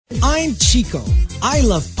I'm Chico. I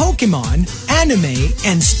love Pokemon, anime,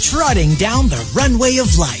 and strutting down the runway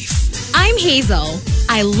of life. I'm Hazel.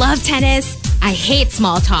 I love tennis. I hate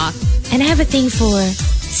small talk. And I have a thing for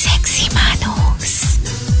sexy manos.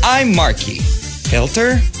 I'm Markki.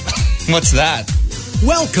 Filter? What's that?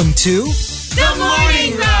 Welcome to The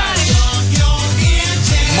Morning Rush.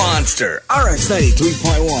 Monster RX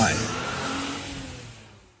 93.1.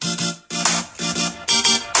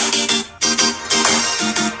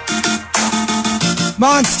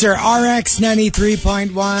 Monster RX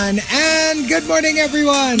 93.1. And good morning,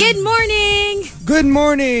 everyone. Good morning. Good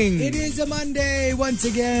morning. It is a Monday once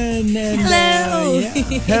again. And, Hello.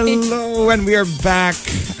 Hello, and we are back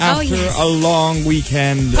after a long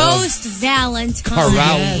weekend.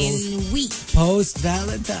 Post-Valentine's week.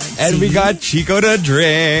 Post-Valentine's. And we got Chico to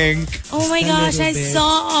drink. Oh my gosh, I saw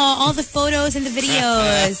all the photos and the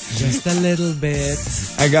videos. Just a little bit.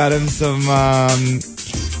 I got him some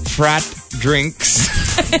frat drinks.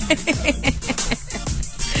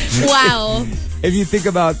 Wow. If you think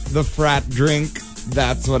about the frat drink,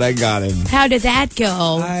 that's what I got him. How did that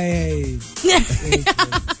go?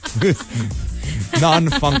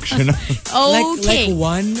 Non-functional. Okay.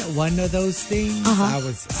 Like one of those things. I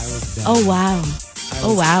was done. Oh wow.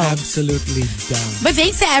 Absolutely done. But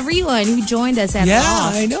thanks to everyone who joined us at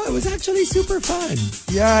off. I know. It was actually super fun.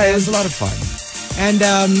 Yeah, it was a lot of fun. And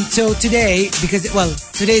so today,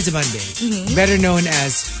 today's a Monday, better known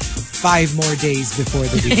as 5 more days before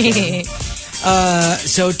the weekend.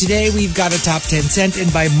 So today we've got a top 10 sent in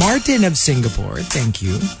by Martin of Singapore. Thank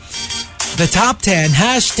you. The top 10,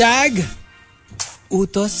 hashtag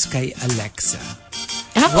Utos Kay Alexa.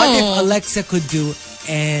 What if Alexa could do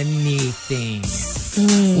anything?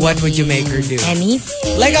 What would you make her do?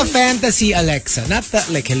 Anything? Like a fantasy Alexa. Not that,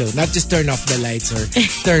 like, hello, not just turn off the lights or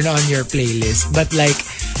turn on your playlist, but like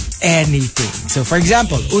anything. So for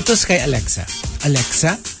example, Utos Kay Alexa.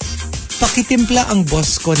 Alexa, pakitimpla ang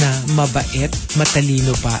boss ko na mabait,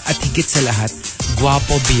 matalino pa, at higit sa lahat,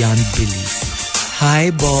 guwapo beyond belief. Hi,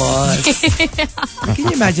 boss. Can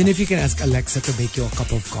you imagine if you can ask Alexa to make you a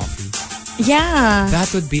cup of coffee? Yeah. That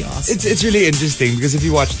would be awesome. It's really interesting because if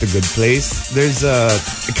you watch The Good Place, there's a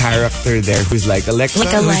character there who's like Alexa.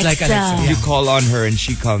 Who's like Alexa. You call on her and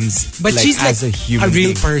she comes, but like, she's as like a human a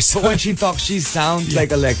real being. person. But when she talks, she sounds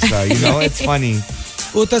like Alexa. You know, it's funny.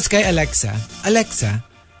 Utos kay Alexa. Alexa,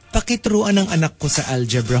 pakituruan ng anak ko sa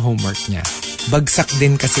algebra homework niya. Bagsak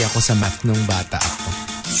din kasi ako sa math nung bata ako.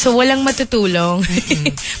 So walang matutulong.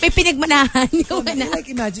 May pinagmanahan yung anak. Like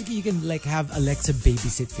imagine you can like have Alexa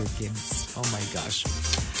babysit your kids. Oh my gosh.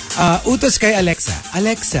 Utos kay Alexa.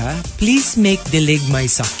 Alexa, please make dilig my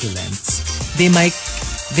succulents. They might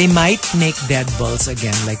make dead balls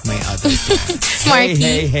again like my other plants.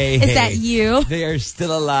 Markki, is that you? They are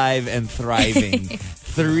still alive and thriving.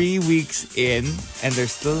 3 weeks in and they're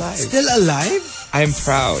still alive. Still alive? I'm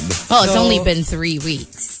proud. Well, it's only been 3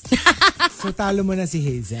 weeks. So talo mo na si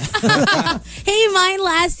Hazel. Hey, mine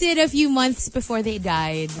lasted a few months before they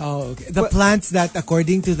died. Oh, okay. The plants that,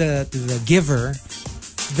 according to the giver,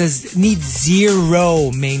 need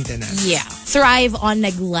zero maintenance. Yeah. Thrive on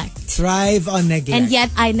neglect. Thrive on neglect. And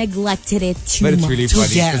yet I neglected it too much. But it's really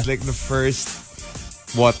funny because like the first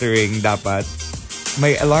watering dapat,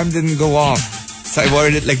 my alarm didn't go off. So I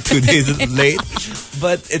watered it like 2 days late.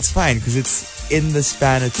 But it's fine because it's in the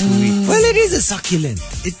span of 2 weeks. Well, it is a succulent.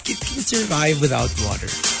 It can survive without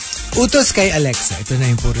water. Utos kay Alexa. Ito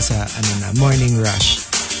na yung puro sa morning rush.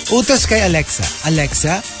 Utos kay Alexa.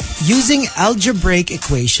 Alexa, using algebraic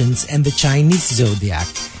equations and the Chinese zodiac,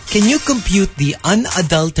 can you compute the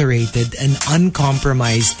unadulterated and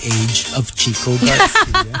uncompromised age of Chico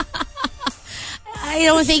Garcia? I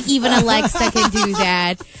don't think even Alexa can do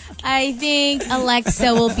that. I think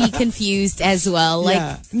Alexa will be confused as well, like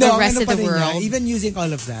the rest of the world. Even using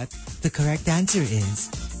all of that, the correct answer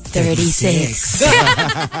is 36.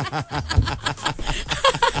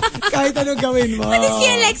 Kahit anong gawin mo. Ano si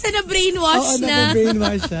Alexa na brainwash na?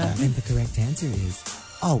 brainwash siya. And the correct answer is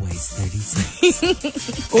always 36.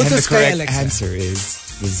 And the correct answer is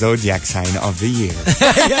the zodiac sign of the year.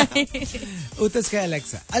 Utos kay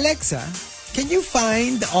Alexa. Alexa, can you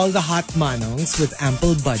find all the hot manongs with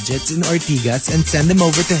ample budgets in Ortigas and send them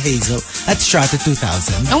over to Hazel at Strata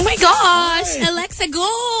 2000? Oh my gosh! Alexa, go!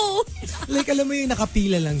 Like, alam mo yung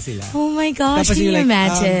nakapila lang sila. Oh my gosh, Tapos can you like,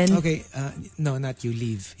 imagine? Okay, no, not you,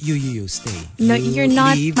 leave. You, stay. No, you're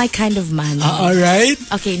not my kind of man. Alright?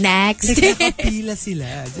 Okay, next. Like, nakapila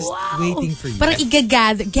sila. Just waiting for you. Parang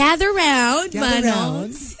gather round,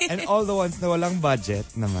 manongs. And all the ones na walang budget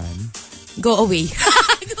naman. Go away.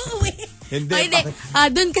 Go away. Hindi.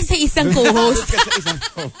 Doon ka sa isang co-host. Doon ka sa isang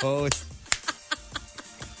co-host.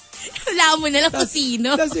 Wala mo na lang kung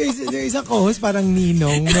sino. Tapos yung isang co-host parang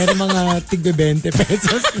ninong. Meron mga tigbe 20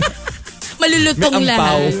 pesos. Malulutong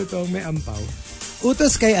lahat. May ampaw.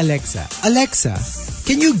 Utos kay Alexa. Alexa,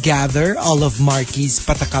 can you gather all of Markki's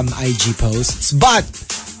Patakam IG posts but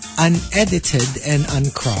unedited and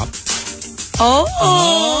uncropped? Oh,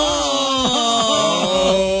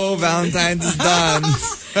 Valentine's is done.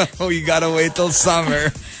 Oh, you gotta wait till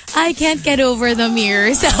summer. I can't get over the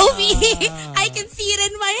mirror selfie. I can see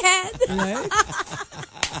it in my head. Right?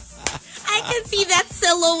 I can see that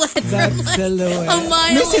silhouette That from silhouette. a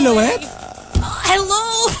mile May silhouette?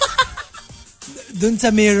 Hello? Dun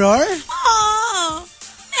sa mirror? Oh,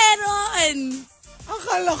 meron.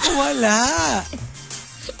 Akala ko wala.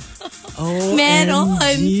 Oh, Meron.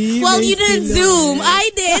 Well, you didn't zoom.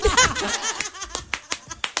 I did.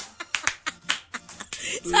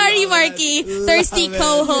 Sorry, Markki. Thirsty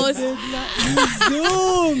co-host.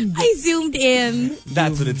 Zoomed. I zoomed in.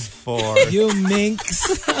 That's what it's for. You minx.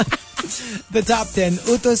 The top 10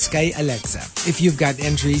 Utos Kay Alexa. If you've got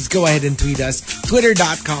entries, go ahead and tweet us.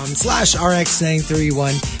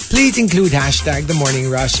 Twitter.com/RX931. Please include hashtag The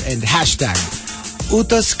Morning Rush and hashtag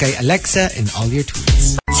Utos Kay Alexa in all your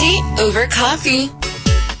tweets. Tea over coffee.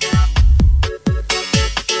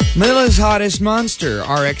 Manila's hottest monster,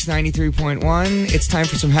 RX 93.1. It's time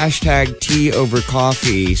for some hashtag tea over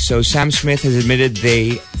coffee. So Sam Smith has admitted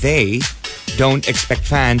they don't expect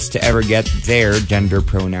fans to ever get their gender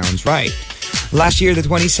pronouns right. Last year, the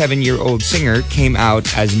 27-year-old singer came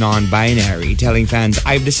out as non-binary, telling fans,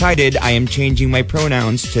 "I've decided I am changing my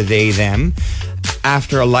pronouns to they, them.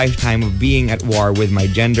 After a lifetime of being at war with my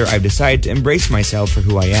gender, I've decided to embrace myself for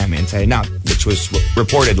who I am, inside and out," which was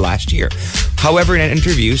reported last year. However, in an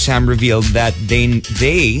interview, Sam revealed that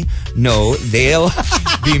they know they'll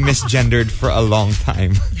be misgendered for a long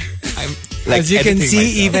time. As you can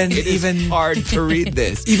see, myself. even hard to read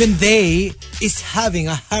this. Even they is having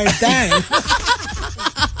a hard time.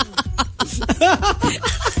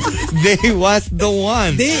 They was the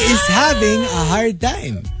one. They is having a hard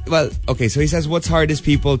time. Well, okay, so he says what's hard is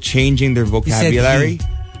people changing their vocabulary.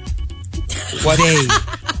 What They.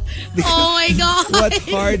 Oh my God. What's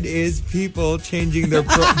hard is people changing their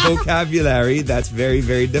vocabulary. That's very,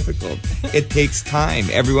 very difficult. It takes time.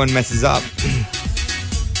 Everyone messes up.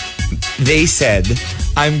 They said,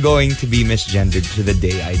 "I'm going to be misgendered to the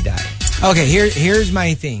day I die." Okay, here's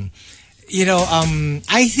my thing. You know,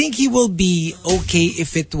 I think he will be okay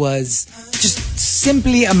if it was just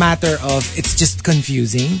simply a matter of it's just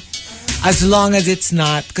confusing, as long as it's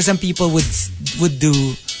not, because some people would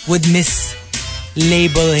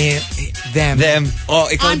mislabel them. Oh,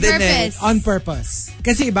 ikaw On din purpose. On purpose.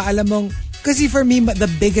 Kasi iba, alam mong, kasi for me, the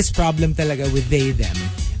biggest problem talaga with they, them,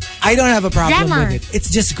 I don't have a problem Grammar. with it. It's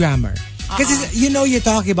just grammar. Because you're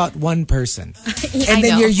talking about one person. I And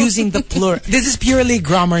then know. you're using the plural. This is purely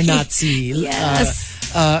grammar Nazi Yes.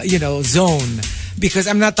 zone. Because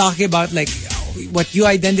I'm not talking about like what you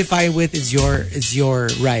identify with is your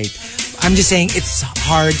right. I'm just saying it's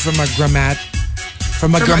hard from a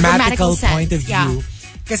grammatical sense, point of view. yeah.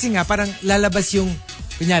 Kasi nga parang lalabas yung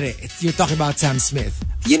kunyari, you're talking about Sam Smith.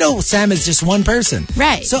 You know Sam is just one person.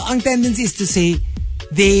 Right. So ang tendency is to say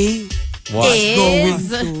they was going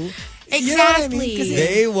to. Exactly. You know what I mean? 'Cause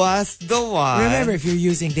They was the one. remember, if you're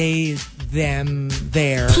using they, them,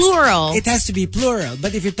 their. Plural. It has to be plural.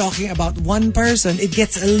 But if you're talking about one person, it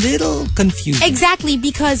gets a little confusing. Exactly,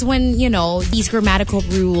 because when, these grammatical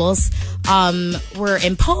rules were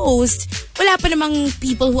imposed, wala pa namang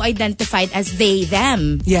people who identified as they,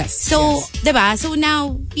 them. Yes. So, yes. diba? So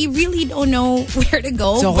now, we really don't know where to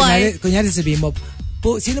go. So, but kunyari sabihin mo,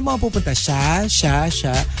 sino mga pupunta? Siya.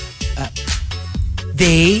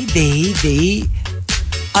 They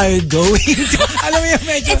are going to. Alam mo yung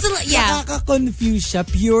medyo nakaka-confuse siya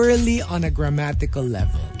purely on a grammatical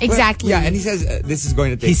level. Exactly. Yeah, and he says this is going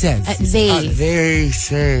to take. He says. They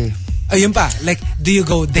say. Ayun pa. Like, do you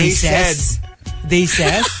go, they says? They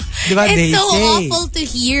says? Diba? It's They so say. awful to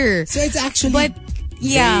hear. So it's actually But,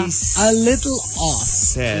 yeah. a little off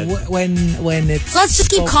Said. when it's. Let's just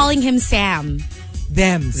keep calling him Sam.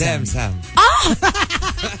 Them. Sam.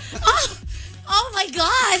 Oh my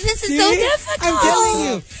God, this is See? so difficult. I'm telling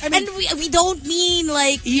you. I mean, and we don't mean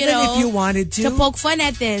like, even if you wanted to poke fun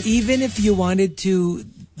at this. even if you wanted to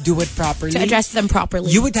do it properly, To address them properly.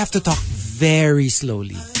 you would have to talk very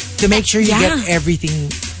slowly to make sure you get everything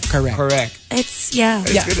correct. Correct. It's,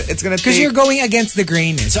 It's gonna Because take. you're going against the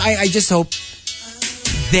grain. So I just hope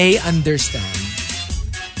they understand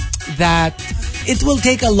that it will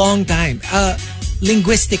take a long time.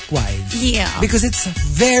 linguistic-wise. Yeah. Because it's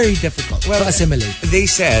very difficult to assimilate. They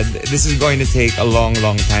said this is going to take a long,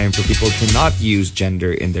 long time for people to not use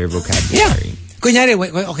gender in their vocabulary. Kunyari,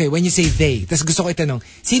 when you say they, tas gusto ko itanong,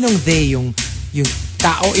 sinong they, yung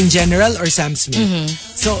tao in general or Sam Smith? Mm-hmm.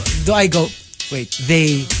 So, do I go, wait,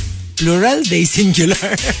 they plural, they singular?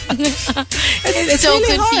 it's so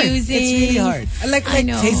really confusing. Hard. It's really hard. Like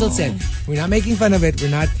Hazel said, we're not making fun of it.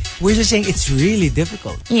 We're just saying it's really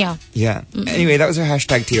difficult. Yeah. Yeah. Anyway, that was our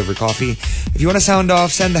hashtag Tea Over Coffee. If you want to sound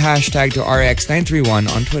off, send the hashtag to RX931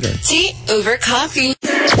 on Twitter. Tea Over Coffee.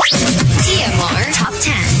 TMR Top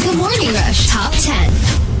 10. Good Morning Rush Top 10.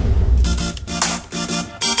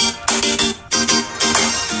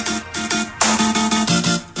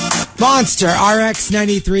 Monster RX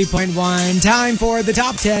 93.1. Time for the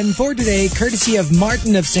top 10 for today, courtesy of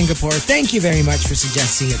Martin of Singapore. Thank you very much for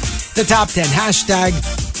suggesting it. The top 10, hashtag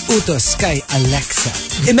Utos Kay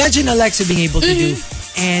Alexa. Imagine Alexa being able to do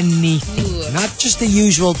anything. Not just the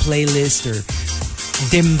usual playlist or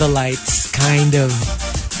dim the lights kind of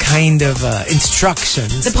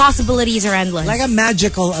instructions. The possibilities are endless. Like a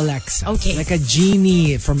magical Alexa. Okay. Like a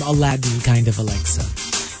genie from Aladdin kind of Alexa.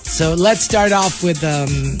 So let's start off with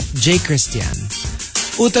J. Christian.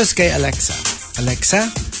 Utos kay Alexa.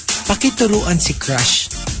 Alexa, pakituruan si crush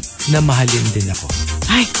na mahalin din ako.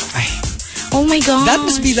 Ay. Oh my God. That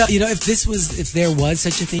must be if there was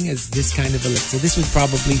such a thing as this kind of Alexa, this would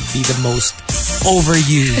probably be the most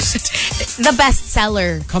overused. The best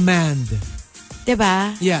seller. Command.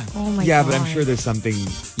 Diba? Yeah. Oh my God. Yeah, but I'm sure there's something,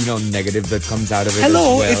 negative that comes out of it.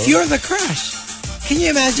 Hello, as well. if you're the crush. Can you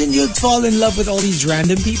imagine you'd fall in love with all these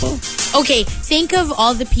random people? Okay, think of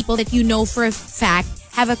all the people that you know for a fact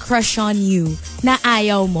have a crush on you na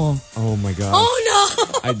ayaw mo. Oh my God. Oh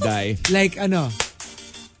no! I'd die. Like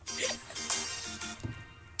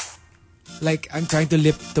I'm trying to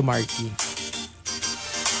lip to Markki.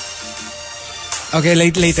 Okay,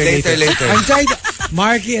 later. I'm trying to...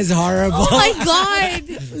 Markki is horrible. Oh my God!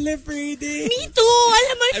 Lip reading. Me too!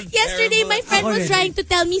 Alam mo, yesterday my friend was trying to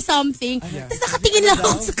tell me something. Tapos nakatingin lang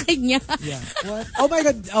ako sa kanya. Yeah. What? Oh my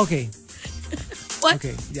God. Okay. What?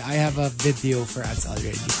 Okay. Yeah, I have a video for us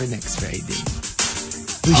already for next Friday.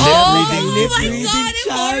 Oh my God, I'm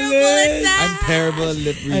horrible at that. I'm terrible at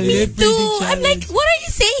lip reading. A lip reading Too. I'm like, what are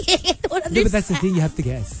you saying? I don't understand. No, but that's the thing, you have to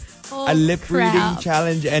guess. Oh, a lip reading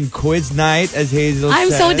challenge and quiz night, as Hazel I'm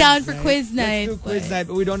said. so down for quiz night. Let's do quiz night,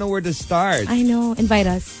 but we don't know where to start. I know. Invite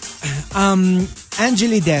us.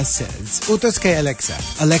 Angeli Des says, Utos kay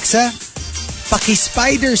Alexa. Alexa,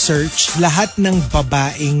 paki-spider search lahat ng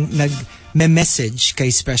babaeng nag-message kay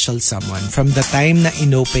special someone from the time na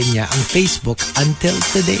inopen niya ang Facebook until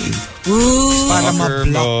today. Ooh. Para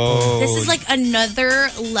ma-block ko. This is like another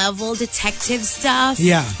level detective stuff.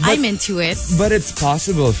 Yeah. I'm into it. But it's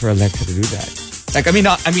possible for Alexa to do that. Like, I mean,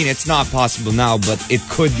 it's not possible now, but it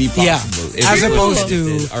could be possible. Yeah. As opposed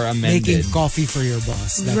to amended. making coffee for your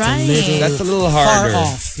boss. That's Right. That's a little harder. far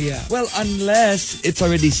off. Yeah. Well, unless it's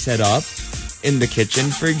already set up in the kitchen,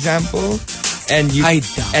 for example, and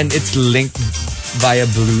it's linked via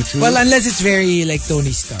Bluetooth. Well, unless it's very like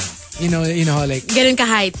Tony Stark. You know how like Ganun ka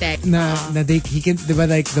high-tech. he can, diba,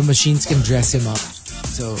 like the machines can dress him up.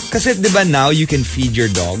 So kasi diba now you can feed your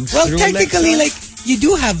dogs. well, through technically, Alexa? like you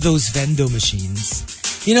do have those vendo machines.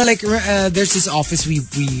 You know, like there's this office we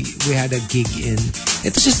had a gig in.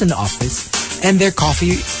 It was just an office, and their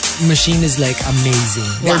coffee machine is like amazing.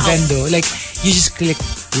 Their vendo, like you just click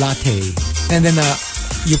latte, and then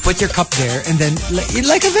you put your cup there, and then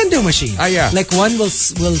like a vendo machine. Yeah. Like one will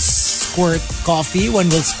squirt coffee, one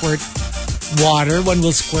will squirt water, one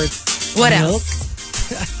will squirt What milk.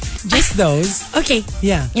 else? Just those. Okay.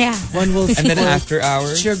 Yeah. Yeah. One will and then after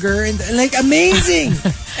hours, sugar and like amazing.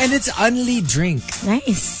 And it's only drink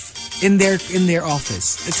Nice. in their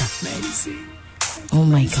office. It's amazing. Oh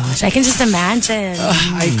my gosh. I can just imagine.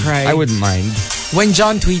 I cried. I wouldn't mind. When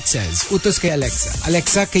John Tweet says, Utos kay Alexa,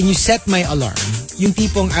 Alexa, can you set my alarm? Yung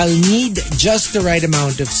tipong I'll need just the right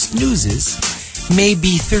amount of snoozes,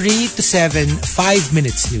 maybe 3 to 7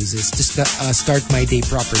 5-minute snoozes to start my day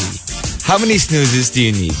properly. How many snoozes do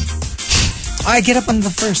you need? I get up on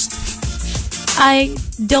the first. I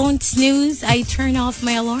don't snooze. I turn off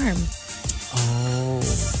my alarm. Oh.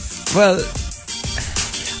 Well,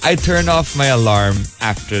 I turn off my alarm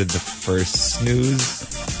after the first snooze.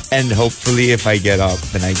 And hopefully if I get up,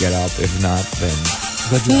 then I get up. If not, then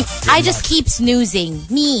Good luck. I just keep snoozing.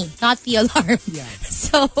 Me, not the alarm. Yeah.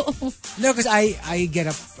 So No, because I get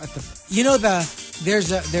up at the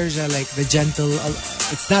there's a like the gentle.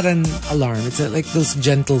 It's not an alarm. It's like those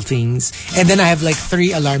gentle things. And then I have like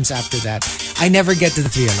 3 alarms after that. I never get to the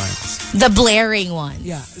 3 alarms. The blaring one.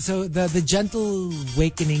 Yeah. So the gentle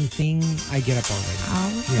wakening thing, I get up already.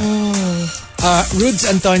 Oh. Yeah. Rudes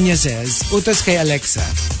Antonia says, Utos kay Alexa.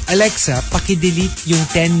 Alexa, paki-delete yung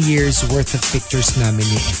 10 years worth of pictures namin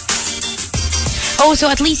ni ex. Oh, so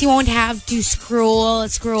at least you won't have to scroll.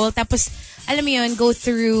 Tapos, alam mo yun, go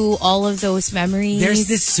through all of those memories. There's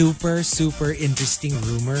this super, super interesting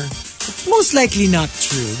rumor. It's most likely not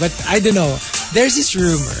true, but I don't know. There's this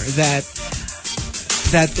rumor that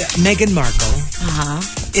Meghan Markle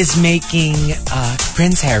is making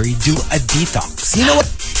Prince Harry do a detox. You know what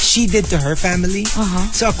she did to her family?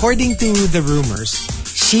 So according to the rumors,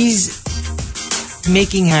 she's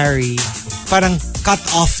making Harry parang cut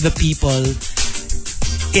off the people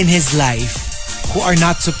in his life who are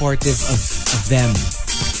not supportive of them.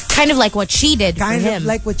 Kind of like what she did for him. Kind of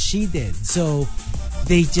like what she did. So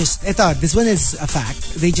they just, this one is a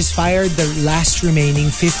fact. They just fired the last remaining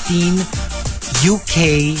 15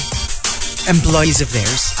 UK employees of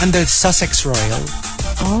theirs under Sussex Royal.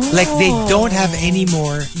 Oh. Like they don't have any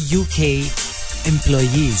more UK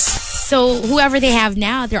employees. So whoever they have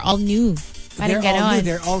now, they're all new. They're all new.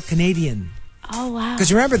 They're all Canadian. Oh, wow.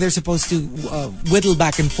 Because remember, they're supposed to whittle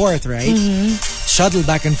back and forth, right? Shuttle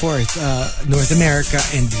back and forth, North America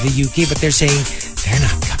and the UK, but they're saying they're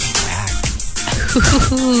not coming back.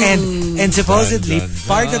 and supposedly,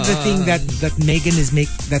 part of the thing that Meghan is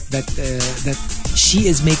that she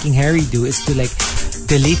is making Harry do is to like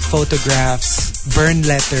delete photographs, burn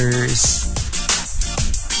letters,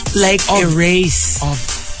 like erase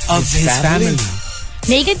of his family.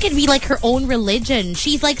 Meghan can be like her own religion.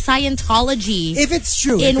 She's like Scientology. If it's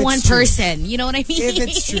true. In one person. You know what I mean? If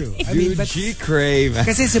it's true. I mean, but she crave.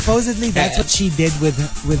 Because supposedly that's what she did with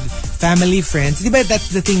family friends. Diba that's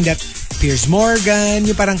the thing that Piers Morgan,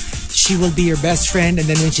 yung parang she will be your best friend and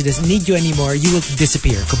then when she doesn't need you anymore, you will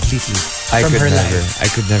disappear completely from her life. I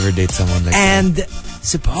could never date someone like that. And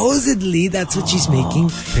supposedly that's what she's making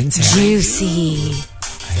Prince Harry. Juicy.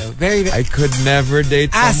 So very, I could never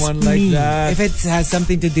date someone like that. If it has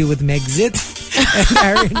something to do with Megxit and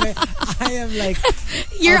Harry, I am like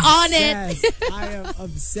you're obsessed. on it. I am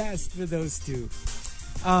obsessed with those two.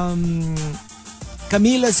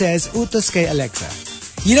 Camila says, Utos kay Alexa.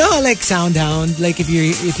 You know how like Soundhound, like if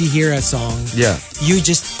you hear a song, you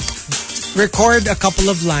just record a couple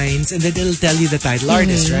of lines and then it'll tell you the title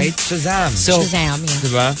artist, right? Shazam. So, Shazam, yeah.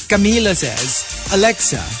 Diba? Camila says,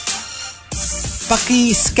 Alexa,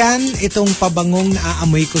 paki-scan itong pabangong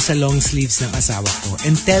naaamoy ko sa long sleeves ng asawa ko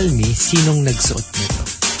and tell me sinong nagsuot nito.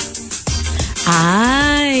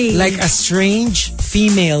 Ay. Like a strange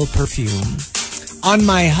female perfume on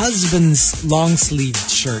my husband's long-sleeved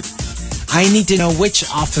shirt. I need to know which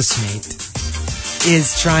office mate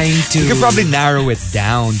is trying to... You can probably narrow it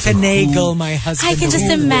down to finagle my husband. I can just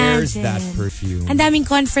who wears imagine. that perfume. Ang daming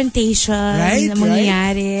confrontation na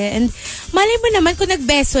mangyayari. And malay mo naman kung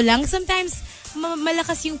nagbeso lang, sometimes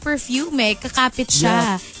malakas yung perfume kakapit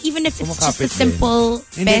siya. Even if it's just a simple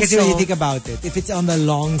beso. Hindi kasi when you think about it, if it's on the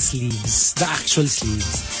long sleeves, the actual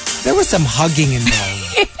sleeves, there was some hugging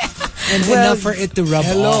involved. And enough for it to rub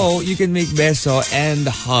off. You can make beso and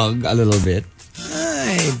hug a little bit.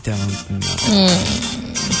 I don't know.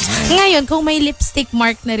 Ngayon, kung may lipstick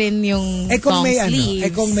mark na rin yung long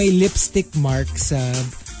sleeves. Kung may lipstick mark sa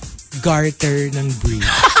garter ng brief.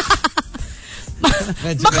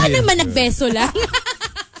 Baka naman nagbeso lang.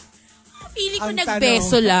 Feeling ko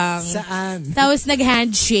nagbeso lang. Saan? Tapos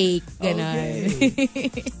nag-handshake. Ganon.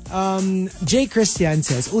 Okay. J. Christian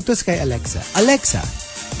says, Utos kay Alexa. Alexa,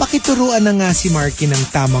 pakituruan na nga si Markki ng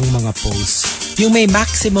tamang mga posts. Yung may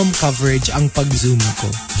maximum coverage ang pag-zoom ko.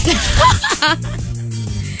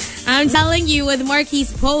 I'm telling you, with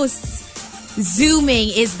Markki's posts,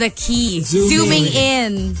 zooming is the key. Zooming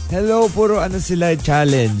in. Hello, puro sila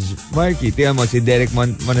challenge. Markki, tiyan mo, si Derek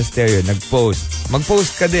Monasterio nag-post.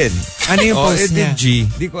 Mag-post ka din. Ano yung post niya? G.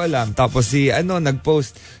 Di ko alam. Tapos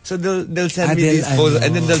nag-post. So they'll send me these posts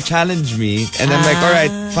and then they'll challenge me. And I'm like,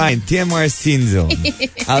 alright, fine. TMR Scene Zone.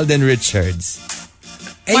 Alden Richards.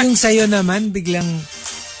 Yung sayo naman, biglang,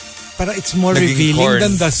 para it's more naging revealing corn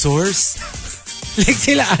than the source. Like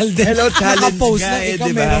sila Alden. Hello, challenge nakapost guy, na ikaw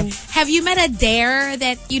diba? merong... Have you met a dare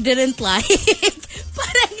that you didn't like?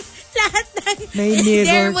 Parang lahat ng may mirror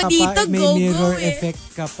dare mo ka dito, pa, may go, mirror go, effect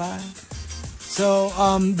ka pa. So,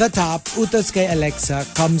 the top, Utos kay Alexa,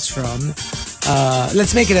 comes from,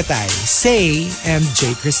 let's make it a tie, Say and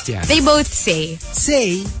J. Christian. They both say.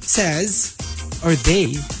 Say says, or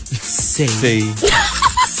they say.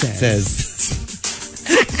 Says.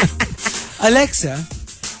 Alexa,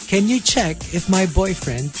 can you check if my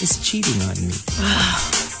boyfriend is cheating on me?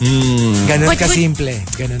 Ganon kasimple.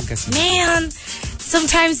 Ganon kasimple. Man,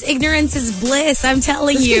 sometimes ignorance is bliss. I'm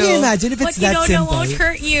telling you. Can you imagine if it's that what you don't know won't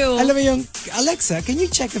hurt you. Alam mo yung, Alexa, can you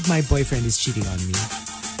check if my boyfriend is cheating on me?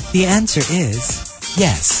 The answer is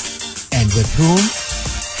yes. And with whom?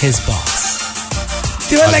 His boss.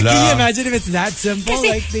 Like, can you imagine if it's that simple? Kasi,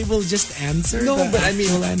 like, they will just answer. No, but I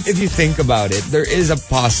mean, if you think about it, there is a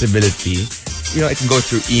possibility. You know, it can go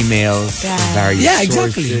through emails, various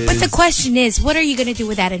exactly. sources. But the question is, what are you going to do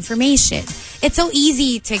with that information? It's so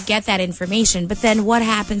easy to get that information, but then what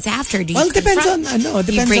happens after? Do you it depends on,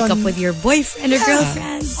 do you break up with your boyfriend or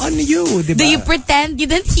girlfriend? On you, diba? Do you pretend you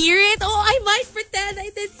didn't hear it? Oh, I might pretend I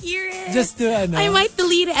didn't hear it. Just to, I might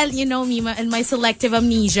delete it. And you know me, and my selective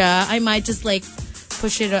amnesia, I might just like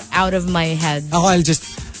push it out of my head. I'll just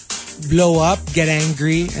blow up, get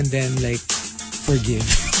angry, and then like forgive.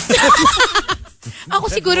 Ako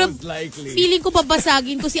siguro, likely. feeling ko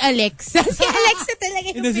babasagin ko si Alexa. Si Alexa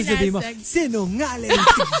talaga yung pinasag. Sinungaling.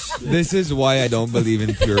 This is why I don't believe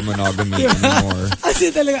in pure monogamy anymore.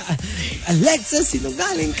 Kasi talaga, Alexa,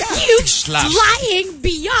 sinungaling ka. You lying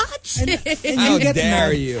biatch. And How get dare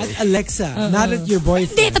mad you? at Alexa, not at your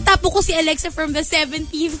boyfriend. Hindi, tatapo ko si Alexa from the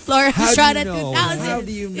 17th floor of Strata 2000. How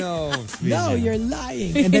do you know? No, you're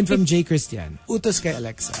lying. And then from J. Christian, Utos Kay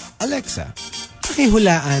Alexa. Alexa,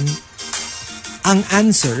 pakihulaan ang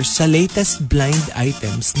answer sa latest blind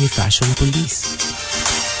items ni Fashion Police.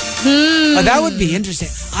 Oh, that would be interesting.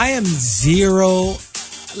 I am zero,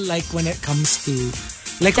 like when it comes to,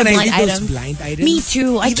 like when I read those blind items. Me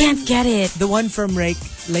too. I can't get it. The one from like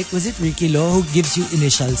was it Ricky Lo who gives you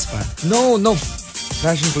initials pa? No.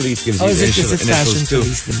 Fashion Police gives you initials Fashion too.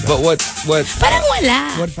 Police din ba? But what Parang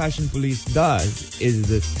wala. What Fashion Police does is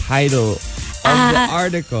the title of the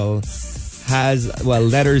article has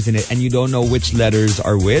letters in it, and you don't know which letters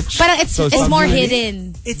are which. Parang it's more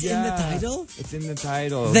hidden. It's in the title? It's in the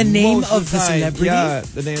title. The name of the celebrity? Yeah,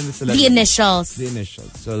 the name of the celebrity. The initials. The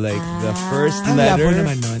initials. So like the first letter.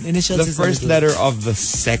 Initials the first letter of the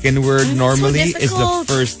second word normally is the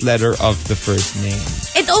first letter of the first name.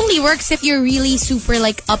 It only works if you're really super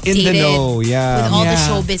like updated in the know, with all the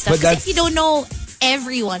showbiz stuff. But Because if you don't know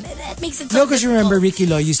everyone, that makes it so No, because difficult. remember Ricky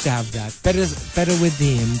Lo used to have that. Pero with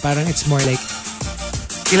him, parang it's more like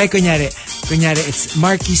kunyari it's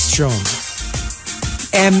Markki Strong.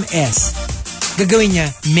 MS. Gagawin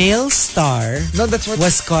niya, male star. No, that's what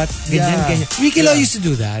was caught. Ganyan. Ricky Lo used to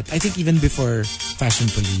do that. I think even before Fashion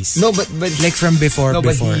Police. No, but like from before. No,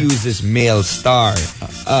 before. but he uses male star.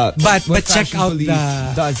 But what check Fashion out Police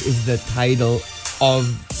the does is the title of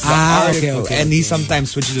the article, and he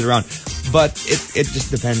sometimes switches it around. But it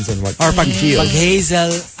just depends on what. Or pag feels.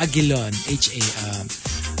 Hazel Aguilon, HA.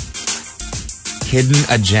 Hidden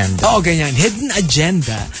Agenda. Oh, ganyan. Hidden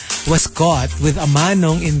Agenda was caught with a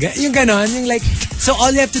manong in yung ganon, yung like, so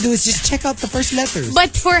all you have to do is just check out the first letters.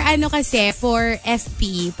 But for for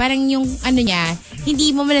FP, parang yung niya,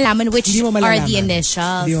 hindi mo malalaman which are the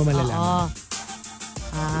initials. Hindi mo malalaman.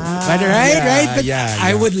 But right? But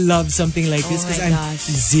I would love something like this because I'm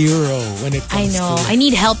zero when it comes to... I know. I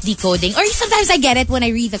need help decoding. Or sometimes I get it when I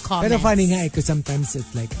read the comments. Pero funny nga because sometimes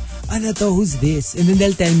it's like, ano to, who's this? And then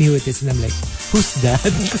they'll tell me who it is and I'm like, who's that?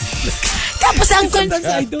 Tapos sometimes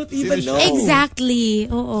I don't even know. Exactly.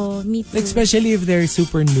 Oo, me too. Especially if they're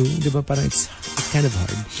super new, diba? Parang it's kind of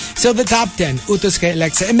hard. So the top 10, Utos Kay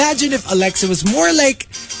Alexa. Imagine if Alexa was more like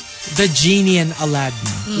the genie in Aladdin.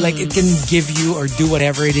 Like it can give you or do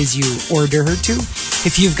whatever it is you order her to.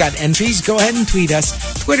 If you've got entries, go ahead and tweet us.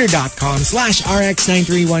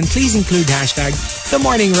 Twitter.com/RX931. Please include hashtag The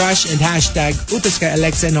Morning Rush and hashtag Utos Kay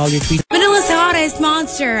Alexa in all your tweets. Manila's hottest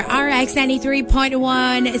monster, RX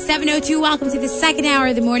 93.1, 7:02. Welcome to the second hour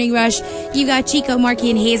of the Morning Rush. You got Chico, Markki,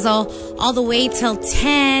 and Hazel all the way till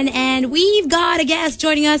 10. And we've got a guest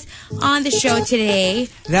joining us on the show today.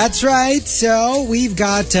 That's right. So we've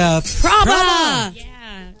got Prabha.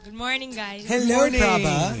 Good morning, guys. Hello,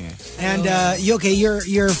 Prabha. And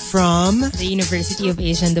you're from the University of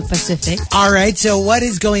Asia and the Pacific. All right. So what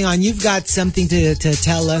is going on? You've got something to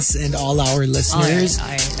tell us and all our listeners. All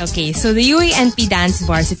right. Okay. So the UANP Dance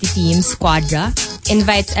Varsity Team Squadra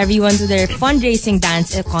invites everyone to their fundraising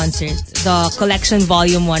dance concert, the Collection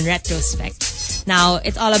Volume 1 Retrospect. Now,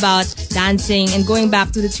 it's all about dancing and going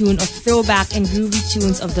back to the tune of throwback and groovy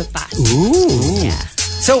tunes of the past. Ooh. Yeah.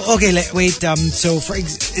 So, okay, wait. So,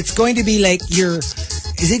 it's going to be like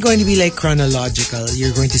is it going to be like chronological?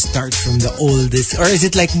 You're going to start from the oldest, or is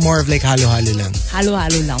it like more of like halo-halo lang?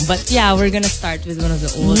 Halo-halo lang. But yeah, we're gonna start with one of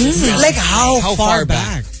the oldest. Like how far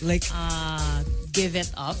back? Like Give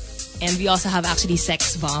It Up. And we also have actually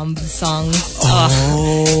Sex Bomb songs.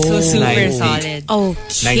 So super 90. solid. Okay. Oh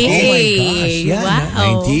my gosh, yeah,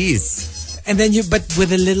 Wow. 90s. And then but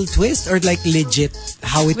with a little twist or like legit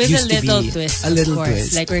how it With used a to be. little twist, A little of course.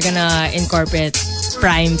 twist. Like we're gonna incorporate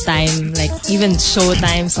prime time, like even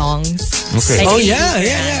showtime songs. Okay. Like Oh 80s,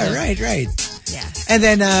 yeah, right. Yeah. And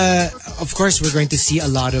then of course we're going to see a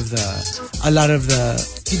lot of the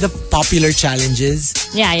popular challenges.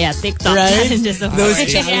 Yeah, TikTok Right? challenges of Those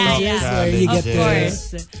course. challenges where you Of get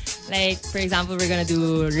course. Like, for example, we're gonna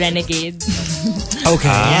do Renegade.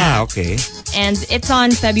 Okay. Okay. And it's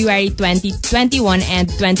on February 20, 21 and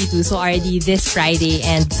 22. So already this Friday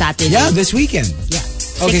and Saturday. Yeah, this weekend. Yeah.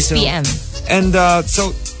 Okay, 6 p.m. And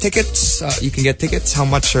so tickets, you can get tickets. How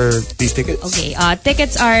much are these tickets? Okay,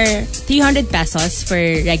 tickets are 300 pesos for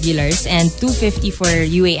regulars and 250 for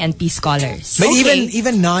UANP scholars. But Okay.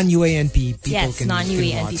 even non-UANP people Yes, can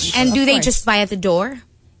non-UANP watch. people. And do Of they course. just buy at the door?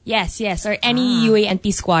 Yes, or any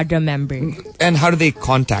UANP Squadra member. And how do they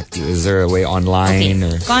contact you? Is there a way online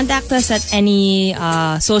or? Contact us at any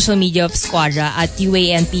social media of Squadra at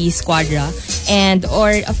UANP Squadra. And, or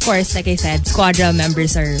of course, like I said, Squadra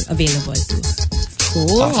members are available too.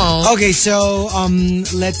 Cool. Okay, so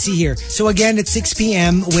let's see here. So again, it's 6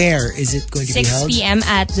 p.m. Where is it going to be 6 held? p.m.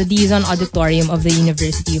 at the Dizon Auditorium of the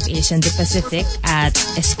University of Asia and the Pacific at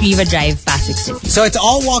Escriva Drive, Pasig City. So it's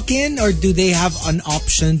all walk-in, or do they have an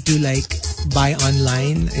option to like buy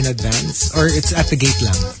online in advance, or it's at the gate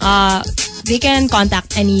lang? They can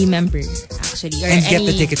contact any member, actually. Or And get any,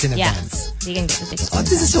 the tickets in yeah, advance. they can get the tickets Oh, in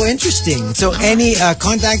this is so interesting. So any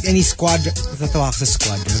contact any squadra. Tatawa ako sa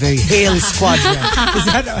squadra. Very Hail Squadra.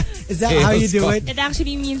 Is that how you do it? It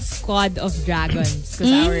actually means Squad of Dragons because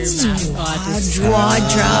our mascot is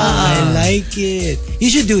Squadra. I like it. You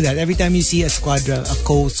should do that every time you see a squadra, a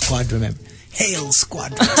co-squadra member. Hail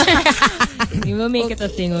Squadra. We will make it a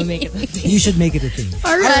thing. You should make it a thing.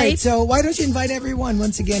 All right. So why don't you invite everyone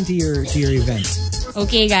once again to your event?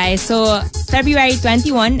 Okay, guys. So, February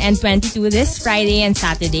 21 and 22, this Friday and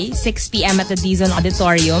Saturday, 6 p.m. at the Dizon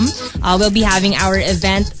Auditorium. We'll be having our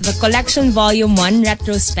event, The Collection Volume 1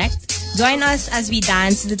 Retrospect. Join us as we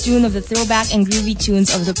dance to the tune of the throwback and groovy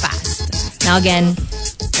tunes of the past. Now again,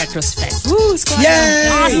 retrospect. Woo, squad! Yay!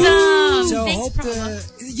 Awesome. So Thanks, hope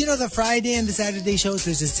the Friday and the Saturday shows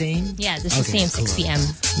there's the same. Yeah, this is the Okay, same, 6 cool. p.m.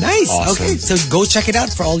 Nice. Awesome. Okay, so go check it out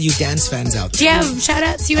for all you dance fans out Do there. you have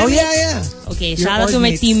shout-outs? You Oh have yeah. Okay, Your shout out to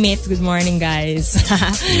my ordmates. teammates. Good morning, guys.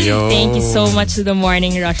 Yo. Thank you so much to the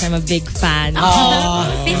Morning Rush. I'm a big fan.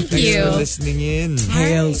 Thank Thanks for you. listening in.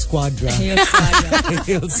 Hail Squadra. Hail Squadra.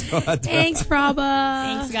 Hail Squadra. Thanks, Prabha.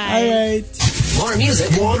 Thanks, guys. All right. More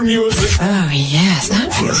music. More music. Oh, yes,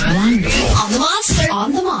 that feels wonderful. On the Monster.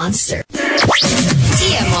 On the Monster.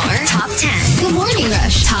 TMR Top 10. Good Morning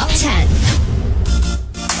Rush Top 10.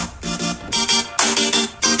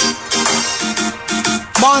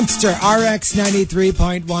 Monster RX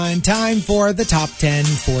 93.1. Time for the top 10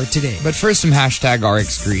 for today. But first, some hashtag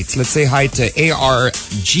RX greets. Let's say hi to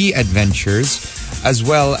ARG Adventures, as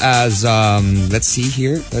well as let's see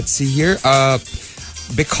here.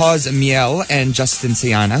 Because Miel and Justin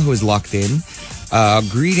Sayana, who is locked in.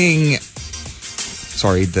 Greeting.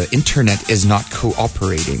 Sorry, the internet is not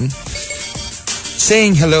cooperating.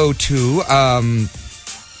 Saying hello to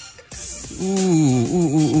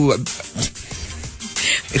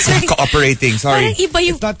It's not cooperating. Sorry. Parang iba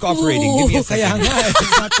yung It's not cooperating. Give me a Kaya second. nga.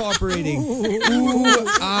 It's not cooperating.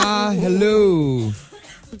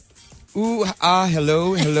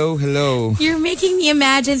 Hello. Hello. You're making me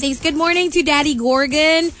imagine things. Good morning to Daddy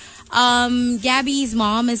Gorgon. Gabby's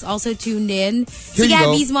mom is also tuned in. Here Si you go.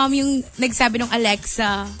 Gabby's mom yung nagsabi ng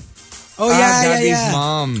Alexa. Oh yeah, Gabby's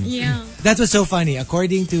mom. Yeah. That was so funny.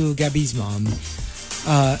 According to Gabby's mom,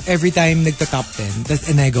 every time nagta-top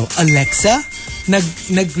 10, and I go, Alexa?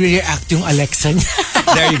 Nag-react yung Alexa niya.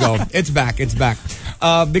 There you go. It's back.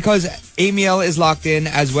 Because Amiel is locked in,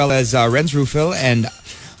 as well as Renz Rufil and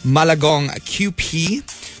Malagong QP,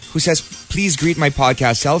 who says, please greet my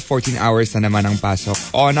podcast self. 14 hours na naman ang pasok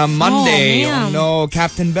on a Monday. Oh, man. No.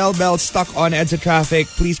 Captain Bell stuck on EDSA traffic.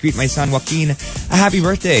 Please greet my son Joaquin a happy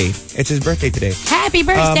birthday. It's his birthday today. Happy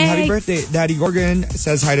birthday. Happy birthday. Daddy Gorgon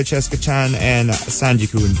says hi to Cheska Chan and Sanji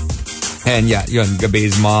Kun. And yeah, yun,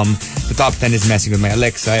 Gabay's mom. The top 10 is messing with my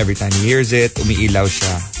Alexa. Every time he hears it, umiilaw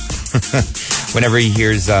siya. Whenever he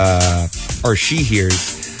hears, or she hears,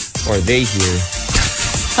 or they hear,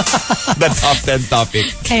 the top 10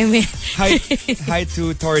 topic. Kaya may... Hi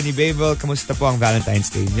to Torny Babel. Kamusta po ang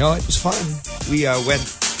Valentine's Day nyo? It was fun. We went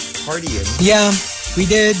partying. Yeah, we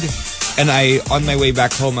did. And on my way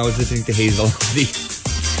back home, I was listening to Hazel.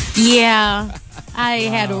 Yeah. I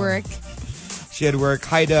had work. you at work.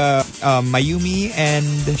 Hi to Mayumi, and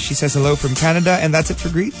she says hello from Canada, and that's it for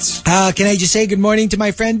greets. Can I just say good morning to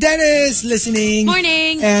my friend Dennis listening?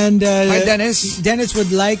 Morning. And Hi, Dennis. Dennis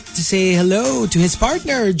would like to say hello to his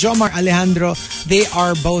partner, Jomar Alejandro. They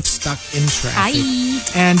are both stuck in traffic. Hi.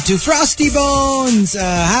 And to Frosty Bones,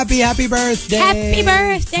 happy birthday. Happy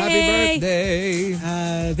birthday. Happy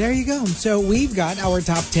birthday. There you go. So we've got our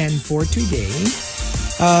top 10 for today.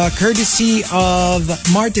 Courtesy of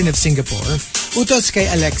Martin of Singapore. Utos Kay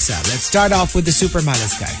Alexa. Let's start off with the super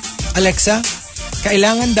malas guy. Alexa,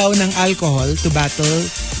 kailangan daw ng alcohol to battle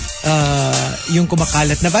yung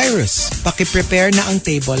kumakalat na virus. Paki-prepare na ang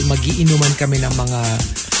table. Magiinuman kami ng mga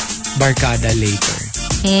barkada later.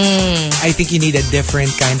 I think you need a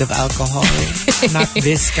different kind of alcohol. Not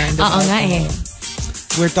this kind of alcohol. Nga eh.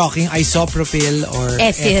 We're talking isopropyl or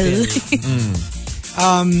Ethyl.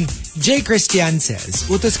 J. Christian says,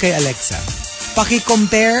 Utos Kay Alexa,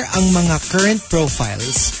 paki-compare ang mga current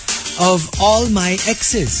profiles of all my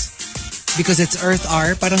exes. Because it's Earth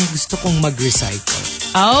R, parang gusto kong mag-recycle.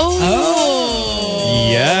 Oh.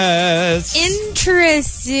 Yes.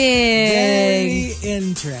 Interesting. Very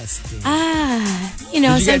interesting.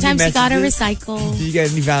 Sometimes you gotta messages? recycle. Did you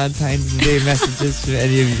get any Valentine's Day messages from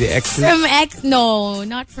any of the exes? From ex? No,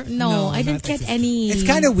 not from. No, I didn't not get exes. any. It's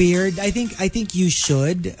kind of weird. I think you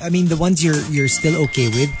should. I mean, the ones you're still okay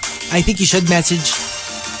with. I think you should message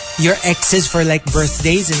your exes for like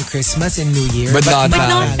birthdays and Christmas and New Year. But not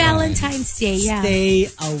not Valentine's Day. Yeah. Stay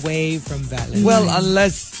away from Valentine's. Well,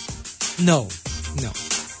 unless... No.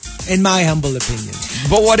 In my humble opinion.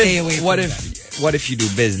 But what Stay away from what if you do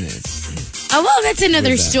business? Oh well, that's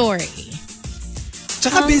another story.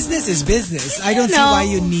 Tsaka business is business. I don't see why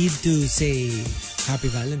you need to say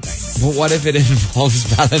Happy Valentine's. But what if it involves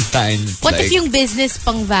Valentine's? What if yung business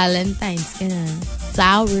pang Valentine's? Ganun.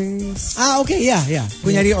 Flowers. Okay, yeah.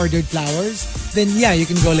 Kunyari ordered flowers, then yeah, you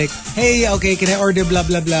can go like, hey, okay, can I order blah,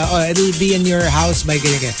 blah, blah. Oh, it'll be in your house by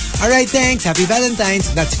ganyan. Alright, thanks. Happy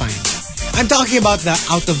Valentine's. That's fine. I'm talking about the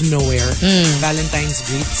out of nowhere Valentine's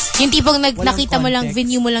greets. Yung tipong nakita mo lang, context.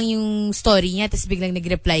 view mo lang yung story niya, tapos biglang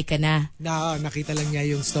nag-reply ka na. Nakita lang niya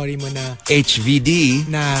yung story mo na HVD!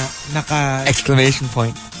 na Exclamation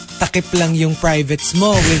point. takip lang yung privates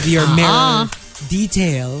mo with your mirror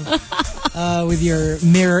detail, with your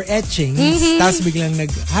mirror etchings. Tapos biglang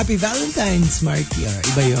Happy Valentine's, Markki.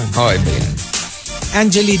 Iba yun. Oh, iba yan.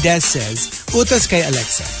 Angeli Des says, Utos Kay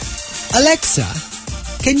Alexa. Alexa,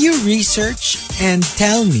 can you research and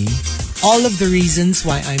tell me all of the reasons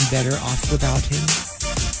why I'm better off without him?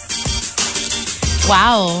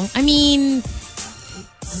 Wow. I mean,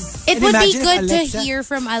 it would be imagine good if to hear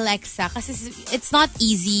from Alexa kasi it's not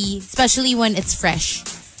easy, especially when it's fresh.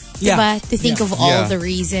 Yeah. Diba? To think of all Yeah. the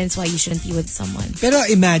reasons why you shouldn't be with someone. Pero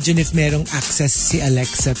imagine if merong access si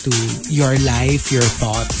Alexa to your life, your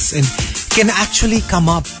thoughts, and can actually come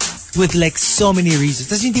up with like so many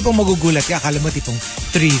reasons. Tapos yung tipong magugulat ka, akala mo tipong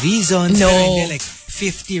 3 reasons. No. Pero hindi, like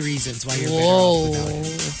 50 reasons why you're better off without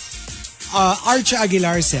him. Archer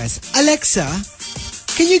Aguilar says, Alexa,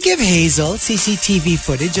 can you give Hazel CCTV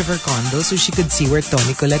footage of her condo so she could see where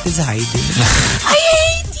Tony Colette is hiding? I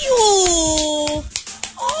hate you!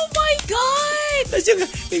 Oh my God! Tapos yung,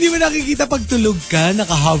 hindi mo nakikita pag tulog ka,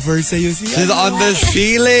 naka-hover sa'yo siya. She's on the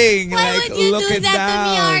ceiling. Why like, would you look do it that to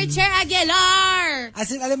me, down. Archer Aguilar? As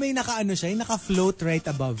in, alam mo yung naka-ano siya, yung naka-float right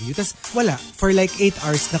above you. Tapos wala, for like 8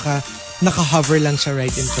 hours, naka-hover lang siya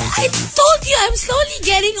right in front I of you. told you, I'm slowly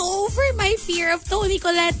getting over my fear of Tony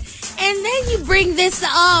Colette. And then you bring this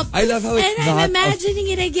up. I love how it's and not I'm imagining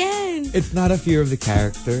it again. It's not a fear of the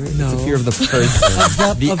character. No. It's a fear of the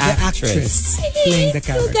person. the actress playing the You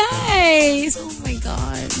character. guys. Oh my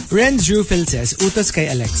God. Renz Rufil says, Utos Kay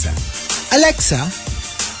Alexa. Alexa,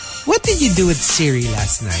 what did you do with Siri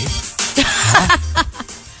last night?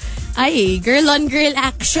 Ay, girl on girl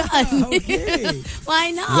action. Okay.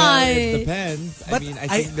 Why not? Well, it depends. But I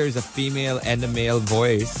think there's a female and a male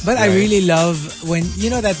voice. But I right? really love when, you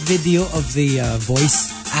know that video of the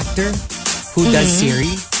voice actor who does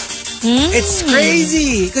Siri? It's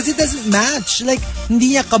crazy because it doesn't match. Like,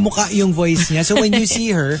 hindi niya kamukha yung voice niya. So when you see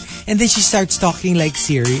her and then she starts talking like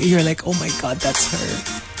Siri, you're like, oh my God, that's her.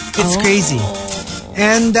 It's crazy.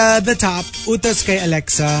 And the top, Utos Kay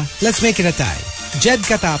Alexa. Let's make it a tie. Jed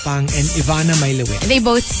Katapang and Ivana Maylawin. They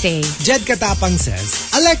both say. Jed Katapang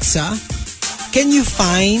says, Alexa, can you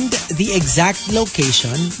find the exact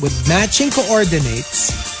location with matching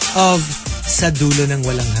coordinates of Sa Dulo ng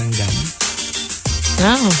Walang Hanggan?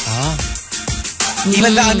 Oh.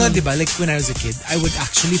 Even the ano, diba? Like when I was a kid, I would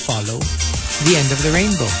actually follow the end of the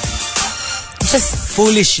rainbow. Just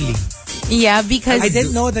foolishly. Yeah, because I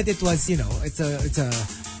didn't know that it was, you know, it's a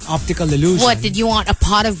optical illusion. What, did you want a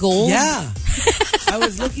pot of gold? Yeah. I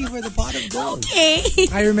was looking for the pot of gold. Okay.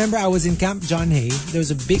 I remember I was in Camp John Hay. There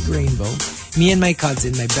was a big rainbow. Me and my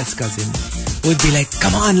cousin, my best cousin, would be like,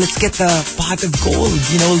 come on, let's get the pot of gold.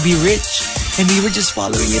 You know, we'll be rich. And we were just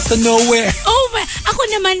following it to nowhere. Oh my, ako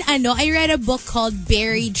naman, I read a book called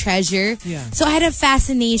Buried Treasure. Yeah. So I had a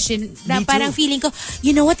fascination na Me parang too. feeling ko,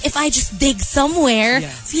 you know what, if I just dig somewhere,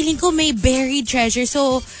 feeling ko may buried treasure.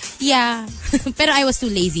 So, yeah. Pero I was too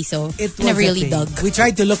lazy, so It I never was a really thing. dug. We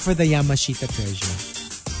tried to look for the Yamashita treasure.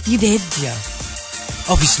 You did? Yeah.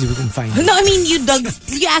 Obviously, we couldn't find it. No, I mean, you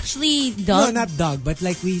actually No, dug? not dog, but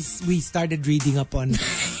like we started reading up on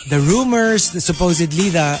the rumors, supposedly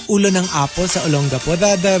the ulo ng apo sa Olongapo,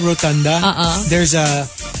 the rotunda. There's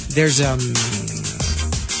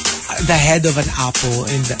the head of an apple,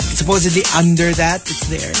 and supposedly under that it's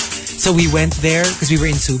there. So we went there because we were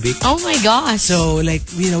in Subic. Oh my gosh. So like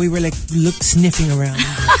we were like sniffing around.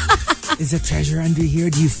 Is there treasure under here?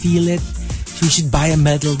 Do you feel it? We should buy a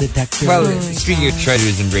metal detector. Well, speaking of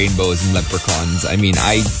treasures and rainbows and leprechauns, I mean,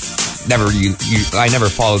 I never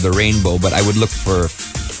followed the rainbow, but I would look for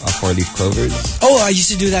 4-leaf clovers. Oh, I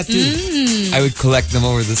used to do that too. I would collect them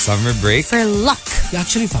over the summer break. For luck. You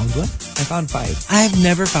actually found one? I found 5. I have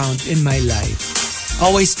never found in my life.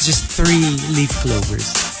 Always just 3-leaf clovers.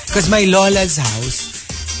 Because my Lola's house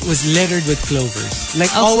was littered with clovers.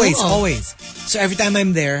 Like always. So every time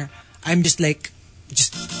I'm there, I'm just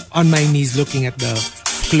on my knees looking at the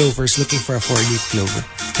clovers, looking for a 4-leaf clover.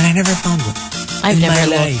 And I never found one. I've in never my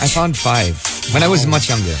looked. life. I found 5 when I was much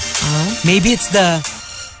younger. Maybe it's the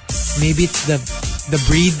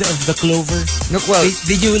breed of the clover. Look, well,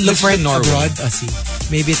 Did you look this for is it in Norway. abroad? See.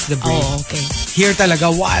 Maybe it's the breed. Oh, okay. Here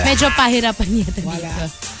talaga, wala. Medyo pahirapan yata dito.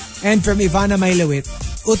 Wala. And from Ivana Mailawit,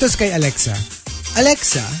 Utos Kay Alexa.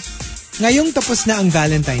 Alexa, ngayong tapos na ang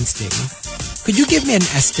Valentine's Day, could you give me an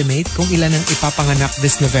estimate kung ilan ang ipapanganak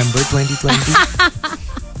this November 2020?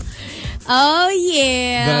 Oh,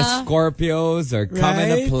 yeah. The Scorpios are coming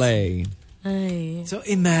Right? to play. Ay. So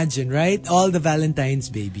imagine, right? All the Valentine's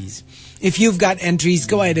babies. If you've got entries,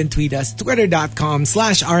 go ahead and tweet us.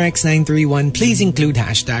 Twitter.com/RX931. Please include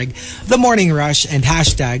hashtag The Morning Rush and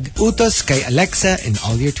hashtag Utos Kay Alexa in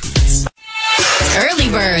all your tweets. Early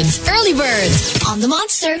birds on the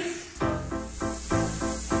Monster.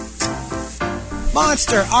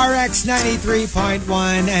 Monster RX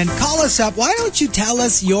 93.1, and call us up. Why don't you tell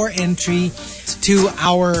us your entry to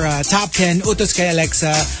our top 10 Utos Kay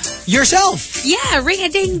Alexa yourself? Yeah, ring a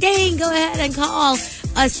ding ding. Go ahead and call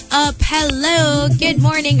us up. Hello. Good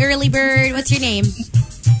morning, early bird. What's your name?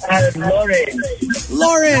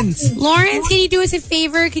 Lawrence. Lawrence, can you do us a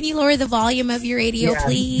favor? Can you lower the volume of your radio,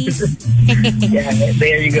 please? Yeah,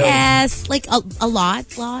 there you go. Yes, like a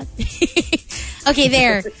lot. Okay,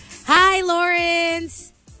 there. Hi,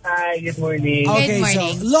 Lawrence. Hi, good morning. Okay,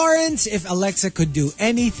 morning. so Lawrence, if Alexa could do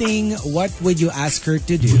anything, what would you ask her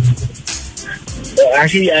to do? Well,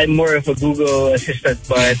 actually, I'm more of a Google assistant,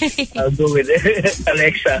 but I'll go with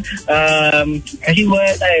Alexa. Actually,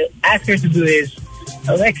 what I ask her to do is,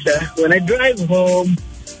 Alexa, when I drive home,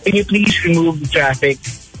 can you please remove the traffic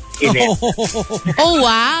in it? Oh,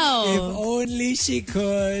 wow. If only she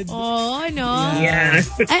could. Oh, no. Yeah.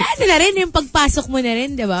 Ay, ano na rin, yung pagpasok mo na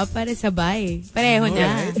rin, diba? Para sabay. Pareho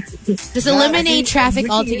na. Just eliminate traffic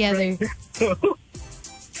altogether.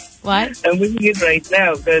 What? I'm winning it right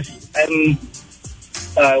now because I'm...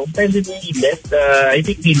 what time did we left? I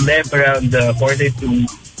think we left around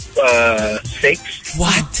 4:45.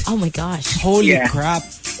 What? Oh my gosh. Holy Yeah. crap.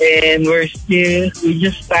 And we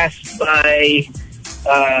just passed by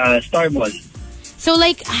Star Mall. So,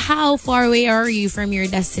 like, how far away are you from your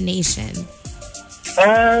destination?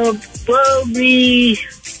 Probably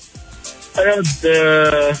around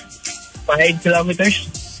 5 kilometers.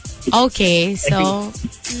 Okay, so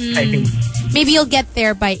I think. maybe you'll get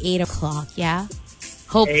there by 8 o'clock, yeah?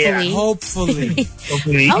 Hopefully. Yeah, Hopefully.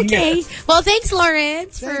 Hopefully. Okay. Well, thanks,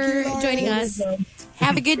 Lawrence, Thank for you, Lawrence. joining us.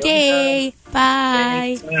 Have a good day.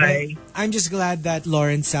 Bye. Bye. I'm just glad that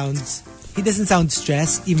Lawrence he doesn't sound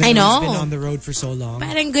stressed, even I though know. he's been on the road for so long.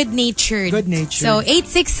 Parang good-natured. Good-natured. So,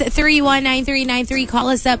 86319393. Call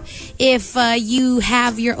us up if you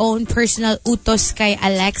have your own personal Utos Kay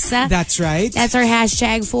Alexa. That's right. That's our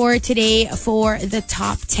hashtag for today for the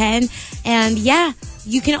top 10. And yeah,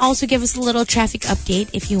 you can also give us a little traffic update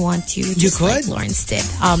if you want to. Just like could. Lawrence did.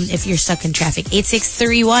 If you're stuck in traffic.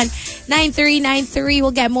 86319393.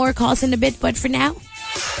 We'll get more calls in a bit, but for now,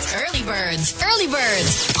 Early birds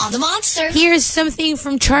on the Monster. here's something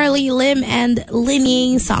from Charlie, Lim, and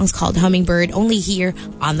Lining. Song's called Hummingbird, only here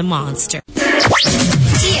on The Monster.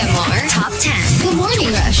 TMR Top 10. Good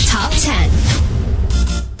Morning Rush Top 10.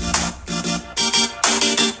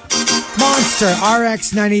 Monster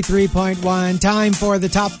RX 93.1. Time for the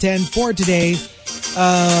top 10 for today.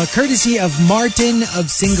 Courtesy of Martin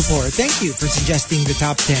of Singapore. Thank you for suggesting the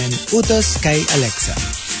top 10 Utos Kay Alexa.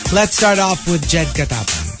 Let's start off with Jed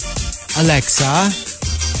Katapan.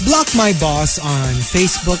 Alexa, block my boss on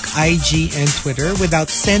Facebook, IG, and Twitter without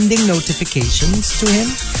sending notifications to him.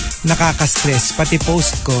 Nakaka-stress. Pati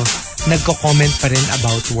post ko, nagko-comment pa rin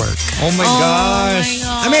about work. Oh my gosh.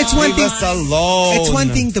 I mean, it's one Leave thing. us alone. It's one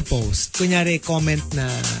thing to post. Kunyari, comment na,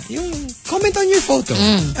 yung comment on your photo.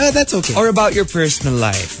 That's okay. Or about your personal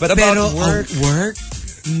life. But about Pero work, work?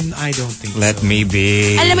 I don't think let so. me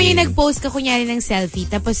be. Alam mo yung nag-post ka kunyari ng selfie,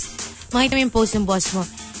 tapos makita mo yung post ng boss mo.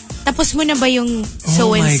 Tapos mo na ba yung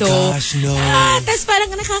so-and-so? Oh my gosh, no. Tapos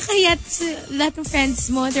parang nakakayat sa lahat ng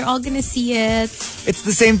friends mo. They're all gonna see it. It's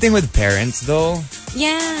the same thing with parents though.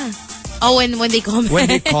 Yeah. Oh, when they comment. When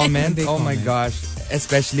they comment, When they oh my comment. gosh.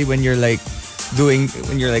 Especially when you're like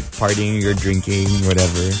partying, you're drinking,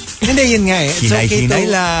 whatever. Hindi, yun nga eh. Hinay-hinay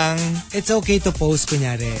lang. It's okay to post,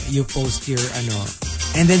 kunyari, you post your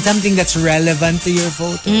and then something that's relevant to your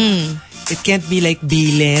photo. It can't be like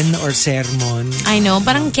bilin or sermon. I know.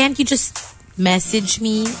 Parang can't you just message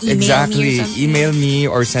me, email me or Exactly. something? Email me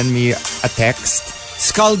or send me a text.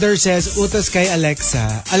 Skalder says, Utos Kay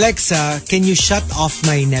Alexa. Alexa, can you shut off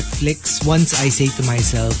my Netflix once I say to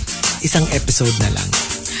myself, isang episode na lang?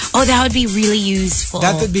 Oh, that would be really useful.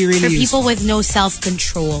 That would be really for people useful. with no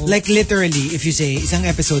self-control. Like literally, if you say, isang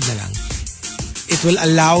episode na lang, it will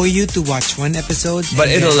allow you to watch one episode. But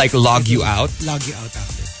and it'll then like log you out. Log you out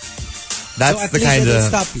after. That's So at the least kind it'll of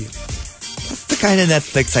stop you. the kind of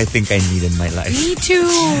Netflix I think I need in my life. Me too.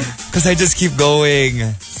 Because I just keep going.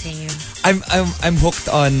 Same. I'm hooked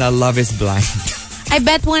on Love Is Blind. I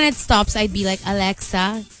bet when it stops, I'd be like,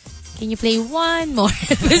 Alexa, can you play one more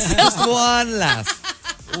episode? Just one last.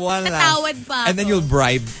 Tatawad pa And then ako. you'll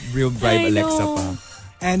bribe I Alexa know. pa.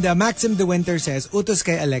 And Maxim De Winter says, Utos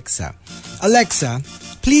Kay Alexa. Alexa,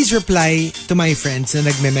 please reply to my friends na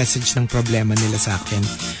nagme-message ng problema nila sa akin.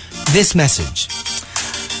 This message.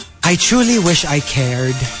 I truly wish I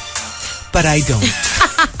cared, but I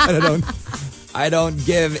don't. I don't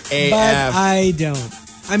give a But F. I don't.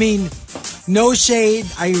 I mean, no shade.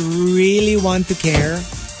 I really want to care,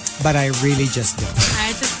 but I really just don't.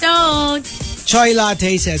 I just don't. Choi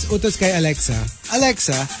Latte says, Utos Kay Alexa.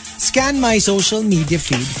 Alexa, scan my social media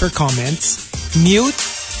feed for comments, mute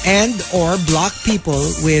and or block people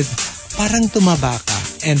with parang tumaba ka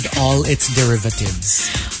and all its derivatives.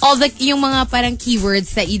 All yung mga parang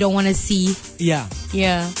keywords that you don't want to see. Yeah.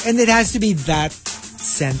 Yeah. And it has to be that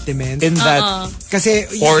sentiment. In that Kasi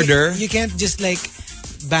order. You can't just like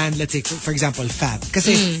ban, let's say, for example, fat.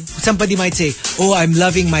 Kasi somebody might say, oh, I'm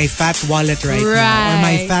loving my fat wallet right now. Or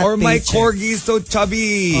my fat or my paycheck. corgi is so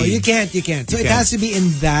chubby. Oh, you can't. So it can't. has to be in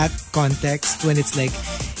that context when it's like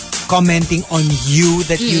commenting on you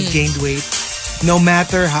that you've gained weight, no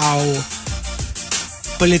matter how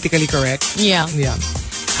politically correct. Yeah. Yeah.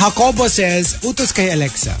 Jacobo says, Utos Kay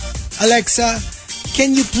Alexa. Alexa,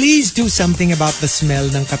 can you please do something about the smell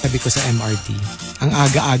ng katabi ko sa MRT? Ang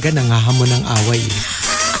aga-aga nangahamon ng away.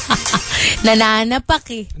 Nananapak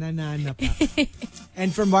eh. Nananapak. And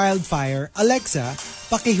from Wildfire, Alexa,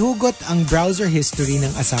 pakihugot ang browser history ng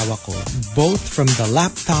asawa ko, both from the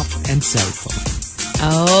laptop and cell phone.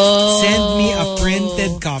 Oh. Send me a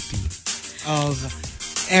printed copy of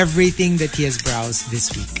everything that he has browsed this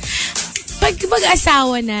week. Pag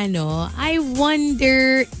mag-asawa na, no, I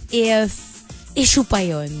wonder if issue pa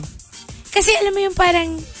yon. Kasi alam mo yung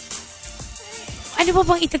parang, ano pa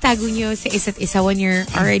bang itatago nyo sa isa't isa when you're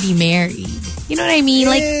already married? You know what I mean?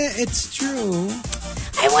 Like, it's true.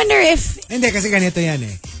 I wonder if... Hindi, kasi ganito yan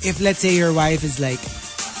eh. If let's say your wife is like,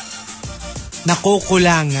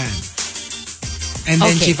 nakukulangan, and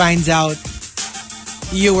then Okay. she finds out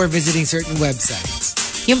you were visiting certain websites.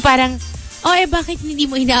 Yung parang, oh, bakit hindi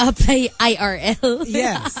mo ina-apply IRL?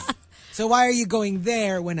 Yes. So why are you going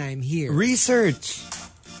there when I'm here? Research.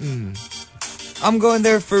 I'm going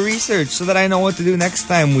there for research so that I know what to do next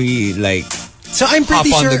time we like So I'm hop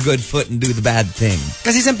pretty on sure, the good foot and do the bad thing.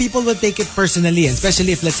 kasi some people will take it personally, and especially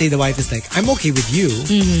if let's say the wife is like, I'm okay with you.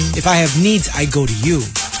 If I have needs, I go to you.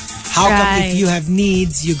 How come Right. if you have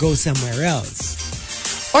needs, you go somewhere else?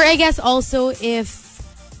 Or I guess also if,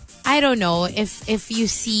 I don't know, if you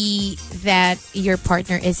see that your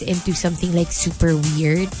partner is into something like super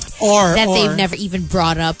weird Or that they've never even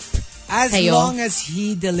brought up. as sa'yo. long as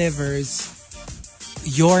he delivers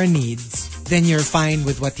your needs, then you're fine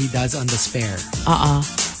with what he does on the spare.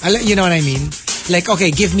 You know what I mean? Like,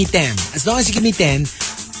 okay, give me 10. As long as you give me 10,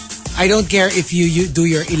 I don't care if you do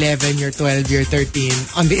your 11, your 12, your 13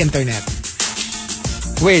 on the internet.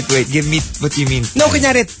 Wait. Give me. What do you mean? No,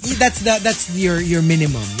 kunyari, that's your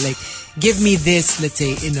minimum. Like, give me this, let's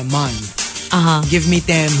say, in a month. Give me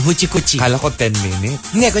 10 huchi-kuchi. Kala ko 10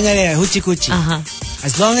 minutes. Hindi, kunyari, huchi-kuchi.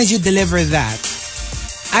 As long as you deliver that,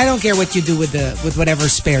 I don't care what you do with whatever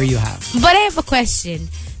spare you have. But I have a question.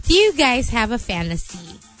 Do you guys have a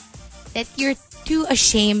fantasy that you're too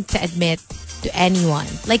ashamed to admit to anyone?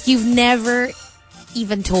 Like, you've never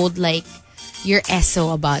even told, like, your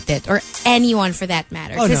SO about it, or anyone for that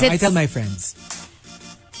matter. Oh, no, I tell my friends.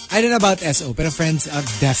 I don't know about SO, but friends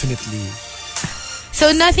definitely.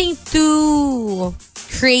 So nothing too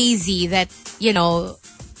crazy that, you know,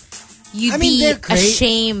 you'd be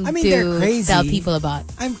ashamed to tell people about.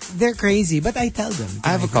 They're crazy, but I tell them. I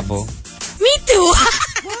have a couple. Me too.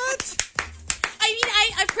 What? I mean,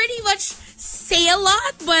 I pretty much say a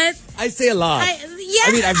lot, but... I say a lot. Yeah.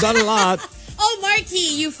 I mean, I've done a lot. Oh,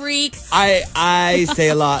 Markki, you freak. I say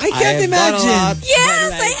a lot. I can't imagine. Done a lot,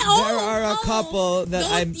 yes, there are a couple that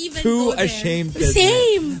I'm too ashamed to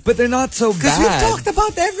Same. admit. But they're not so Because bad. we've talked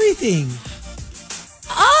about everything.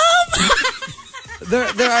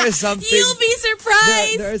 There are some things. You'll be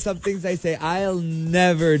surprised. There are some things I say, I'll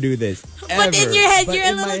never do this. But in your head, But you're a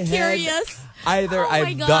in my little head, curious. Either Oh my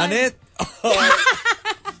I've God. done it or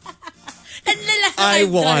I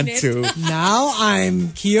want to. Now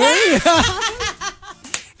I'm curious.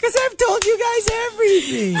 Because I've told you guys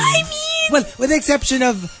everything. I mean... Well, with the exception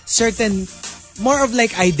of certain, more of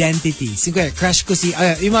like identities. Siguro, crush ko si,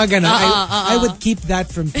 yung mga ganon. I would keep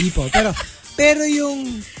that from people. Pero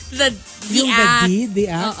yung... The yung act. the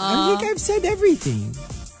act. I think I've said everything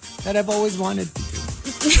that I've always wanted to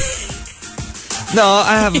do. No,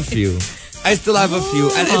 I have a few. I still have a few.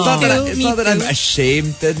 And it's not that I'm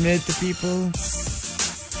ashamed to admit to people.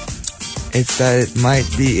 It's that it might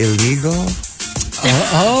be illegal.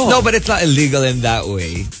 Oh. No, but it's not illegal in that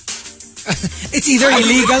way. It's either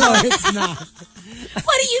illegal or it's not.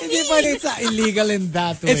 What do you mean? But it's not illegal in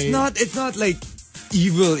that way. It's not like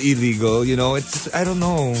evil illegal, you know. It's just, I don't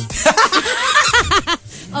know.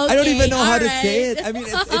 I don't even know how to say it. I mean,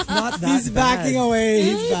 it's not that He's backing bad. away.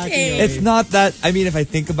 He's backing away. It's not that, I mean, if I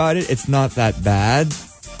think about it, it's not that bad.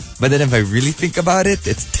 But then if I really think about it,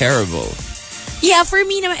 it's terrible. Yeah, for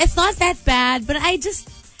me, it's not that bad. But I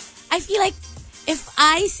feel like if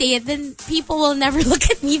I say it, then people will never look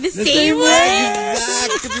at me the same way.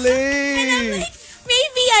 Exactly. And I'm like,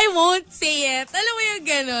 maybe I won't say it. Alam mo yung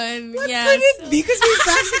ganon. What Yeah, could it be? Because we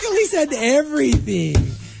practically said everything.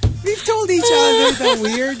 We've told each other the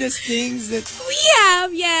weirdest things that... We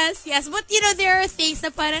have, yes. But, you know, there are things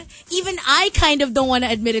that parang even I kind of don't want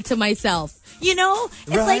to admit it to myself. You know?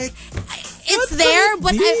 It's Right. like, it's there,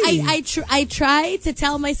 but I try to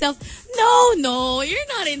tell myself, no, you're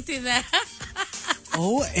not into that.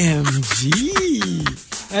 OMG.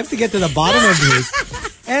 I have to get to the bottom of this.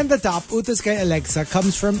 And the top, Utos Kay Alexa,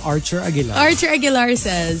 comes from Archer Aguilar. Archer Aguilar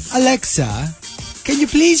says, Alexa, can you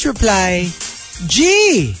please reply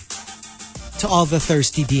G to all the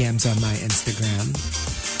thirsty DMs on my Instagram?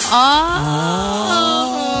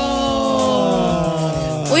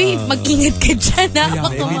 Uy, mag-ingat ka dyan, ha?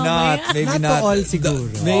 Maybe not. Maybe Not not. to all siguro.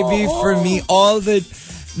 Maybe for me,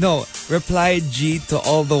 reply G to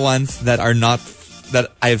all the ones that are not,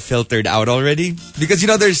 that I've filtered out already. Because, you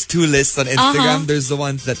know, there's two lists on Instagram. There's the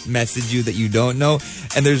ones that message you that you don't know.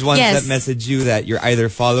 And there's ones that message you that you're either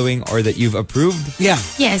following or that you've approved. Yeah.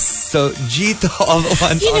 Yes. So, G to all the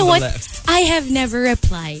ones You know on what? the left. I have never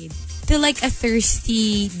replied to like a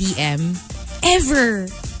thirsty DM. Ever.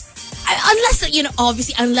 Unless, you know,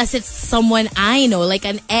 obviously, unless it's someone I know, like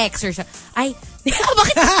an ex or something. Bakit?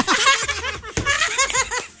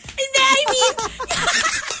 Hindi, I mean,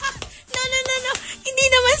 no. Hindi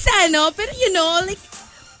naman sa ano, pero you know, like,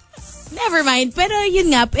 never mind. Pero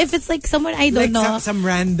yun nga, if it's like someone I don't know. Some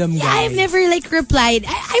random guy. I've never like replied.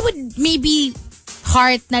 I would maybe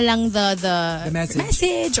heart na lang the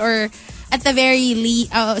message or at the very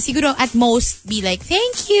least, siguro at most be like,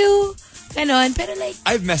 thank you. Ganon. Pero like...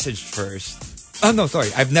 I've messaged first. Oh, no,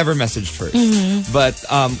 sorry. I've never messaged first. But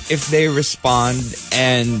if they respond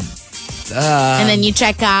and then you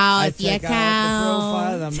check out the check account.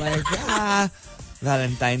 out the profile, I'm like,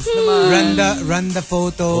 Valentine's naman. Run the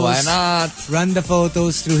photos. Why not? Run the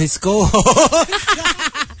photos through his co-host.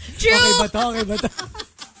 True. Okay ba to?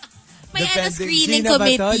 May screening Gina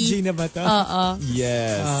committee. Gina ba to?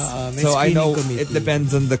 Yes. may So I know screening it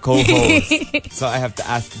depends on the co-host. So I have to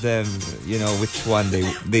ask them, you know, which one they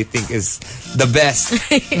think is the best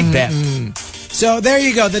bet. So there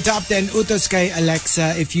you go, the top 10 Utos Kay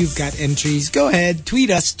Alexa. If you've got entries, go ahead, tweet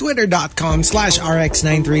us,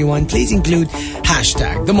 twitter.com/RX931. Please include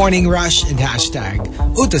hashtag The Morning Rush and hashtag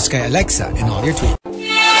Utos Kay Alexa in all your tweets.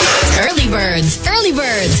 Early birds. Early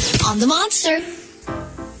birds on the Monster.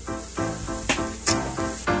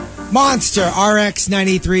 Monster RX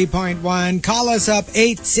 93.1. Call us up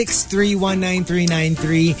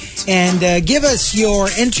 863-19393 and give us your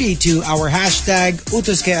entry to our hashtag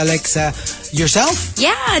Utos Kay Alexa yourself.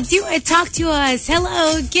 Yeah, do it. Talk to us.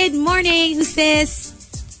 Hello. Good morning. Who's this?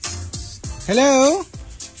 Hello?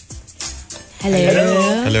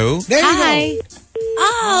 Hello? There you Hi. go.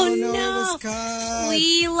 Oh, it no. was cut.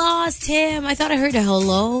 We lost him. I thought I heard a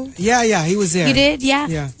hello. Yeah, he was there. You did? Yeah.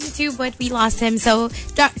 Yeah. Me too, but we lost him. So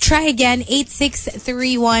try again.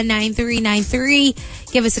 863-19393.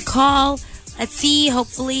 Give us a call. Let's see.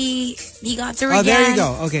 Hopefully he got through again. There you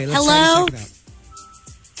go. Okay, let's hello? try to check it out.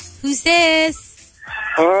 Who's this?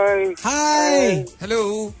 Hi.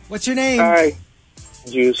 Hello? What's your name? Hi.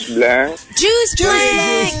 Juice Blanc. Juice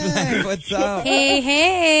Blank. What's up?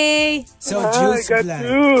 Hey. So I Juice got Blank.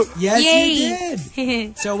 you. Yes, Yay. you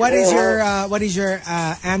did. So what is your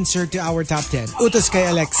answer to our top 10? Utos Kay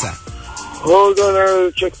Alexa. Hold on,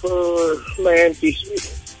 I'll check for my entries.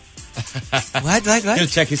 What? He'll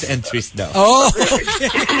check his entries though. Oh.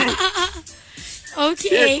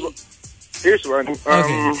 Okay. Here's one.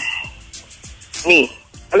 Okay. Me.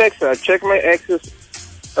 Alexa, check my ex's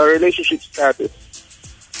relationship status.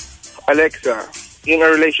 Alexa, in a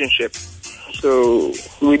relationship. So,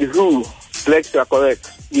 with who? Alexa, correct.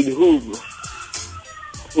 With whom?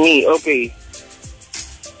 Me, okay.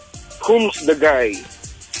 Whom's the guy?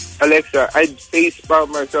 Alexa, I'd face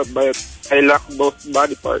palm myself, but I lack both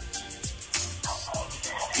body parts.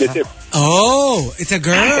 That's it. Oh, it's a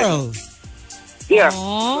girl. Yeah.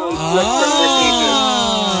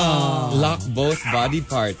 Lock both body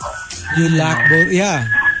parts. You lack both. Yeah.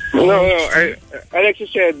 No. Alexa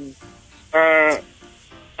said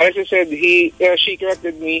she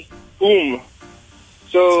corrected me. Whom?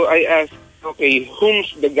 So I asked, okay,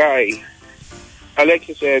 whom's the guy?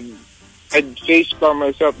 Alexa said, I'd face palm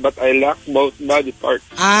myself, but I lack both body parts.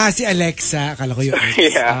 Si Alexa. Akala ko yung ex.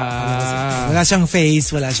 Yeah. Wala siyang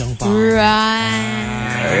face, wala siyang palm.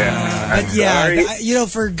 Right. But yeah, sorry.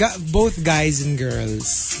 for both guys and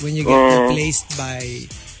girls, when you get replaced by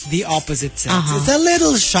the opposite sex, it's a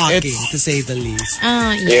little shocking to say the least.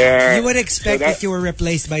 Yeah. You would expect So that you were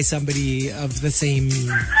replaced by somebody of the same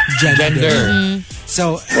gender.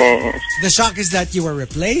 So the shock is that you were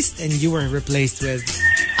replaced and you were replaced with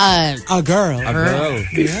a girl.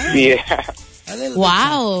 Yeah. A little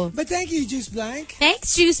Wow. bit. But thank you, Juice Blank.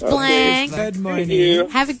 Thanks, Juice Blank. Good morning. Thank you.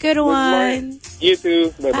 Have a good one. You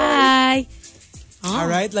too. Bye-bye. Bye. All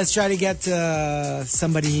right, let's try to get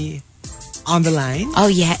somebody on the line. Oh,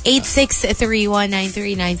 yeah.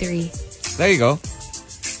 863-19393. There you go.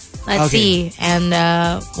 Let's Okay. see. And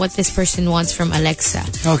what this person wants from Alexa.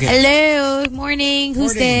 Okay. Hello. Morning.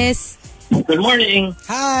 Who's Morning. this? Good morning.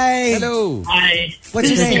 Hi. Hello. Hi. What's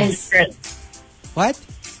your name? Fred. What?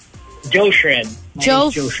 Joe Shred. Joe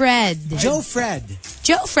Fred. Joe Fred.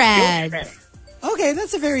 Joe Fred. Okay,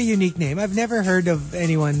 that's a very unique name. I've never heard of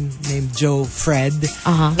anyone named Joe Fred.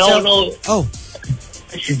 No. Oh.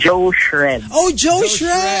 It's Joe Shred. Oh, Joe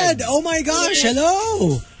Shred. Shred. Oh my gosh,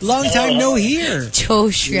 hello. Long time no hear. Joe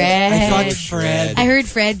Shred. I thought Fred. I heard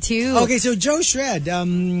Fred too. Okay, so Joe Shred,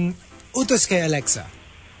 Utos Kay Alexa.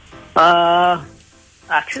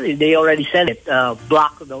 Actually, they already said it.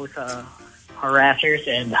 Block those harassers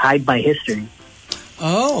and hide my history.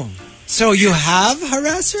 Oh, so you have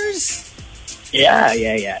harassers? Yeah.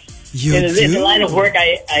 You In do? the line of work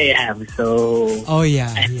I have, so... Oh,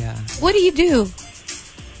 yeah. What do you do?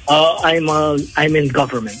 I'm in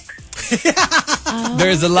government.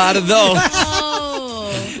 There's a lot of those. Oh.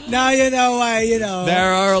 Now you know why,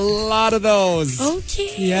 There are a lot of those.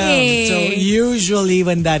 Okay. Yeah, so usually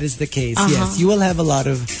when that is the case, yes, you will have a lot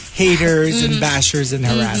of haters and bashers and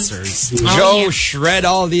harassers. Joe shred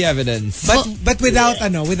all the evidence. But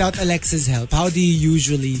without Alexa's help, how do you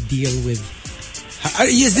usually deal with...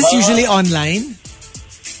 Is this usually online?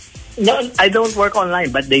 No, I don't work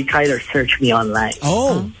online, but they try to search me online.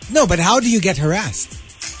 Oh. No, but how do you get harassed?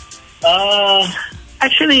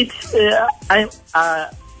 Actually, I'm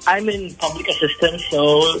in public assistance,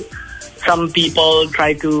 so some people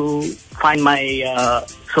try to find my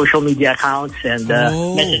social media accounts and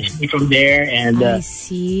message me from there and I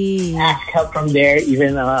see. ask help from there,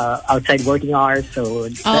 even outside working hours. So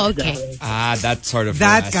okay. That sort of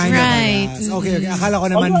That kind Right. of harass. Okay. Akala ko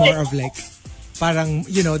naman more of like, parang,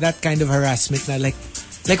 that kind of harassment na like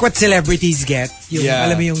what celebrities get. Yung, Yeah.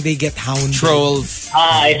 alam mo yung they get hounded. trolls.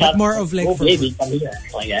 I But thought, more of like, maybe come here,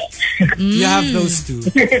 like that. you have those two.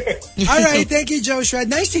 All right. Thank you, Joe Shred.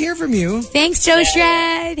 Nice to hear from you. Thanks, Joe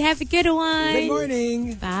Shred. Have a good one. Good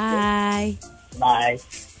morning. Bye. Bye.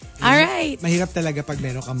 Alright. Mahirap talaga pag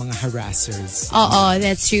meron kang mga harassers. Oo,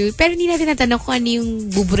 that's true. Pero hindi natin natanong kung ano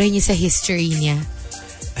yung buburahin niya sa history niya.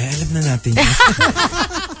 Ay, alam na natin yun.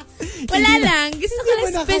 Wala lang. Gusto ko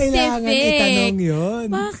lang specific. Itanong yun.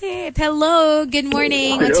 Bakit? Hello. Good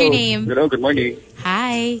morning. What's your name? Hello, good morning.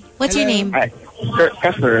 Hi. What's your name? Hi.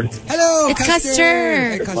 Custer. Hello, It's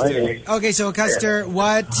Custer. Hi, Custer. Okay, so Custer,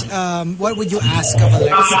 what would you ask of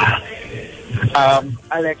Alexa?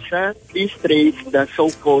 Alexa, please trace the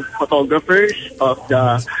so-called photographers of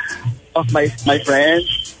my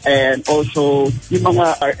friends and also yung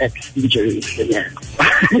mga RX DJs.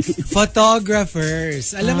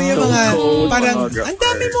 Photographers. Alam mo yung mga parang ang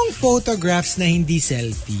dami mong photographs na hindi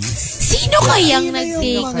selfies. Sino kayang Sino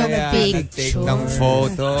yung nag-take Nagtake ng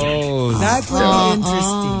photos. That would be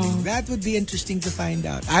interesting. That would be interesting to find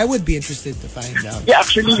out. I would be interested to find out. Yeah,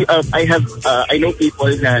 actually, I know people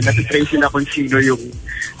na natitrace na kung sino yung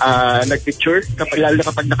nagpicture, lalo na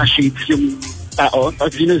kapag naka-shades yung tao,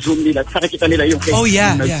 tapos zoom nila, at nakikita nila yung face. Oh,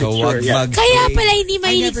 yeah, yung yeah. So, wag mag- Kaya pala hindi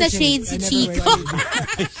mahilig sa changed. shades si I never Chico.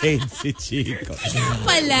 Shade si Chico.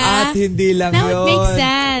 Pala. At hindi lang That would yun. make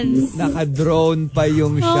sense. Naka-drone pa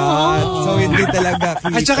yung shot. So, hindi talaga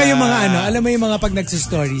kita. At saka yung mga alam mo yung mga pag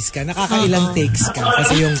nagsa-stories ka, nakakailang takes ka.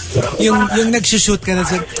 Kasi yung nagsushoot ka na,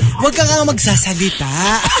 huwag ka nga magsasalita.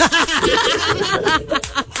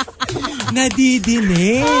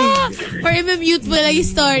 Nadidinig. Or i-mute mo lang yung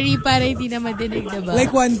story para hindi na madinig, diba?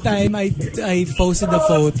 Like one time, I posted a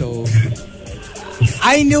photo.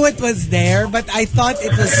 I knew it was there, but I thought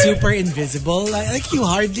it was super invisible. Like you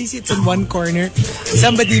hardly see it in one corner.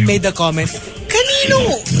 Somebody made a comment,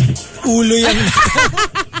 kanino ulo yan?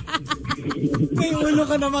 May ulo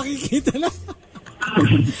ka na makikita na.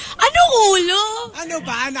 Anong ulo? Ano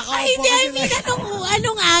ba? Nakaupo Ay, hindi, I mean,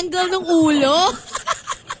 anong angle ng ulo?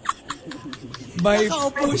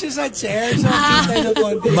 Nakaupo siya sa chair, so kita na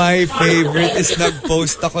konti. My favorite is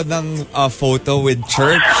nag-post ako ng photo with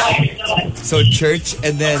church. So church,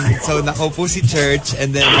 and then, so nakaupo si church,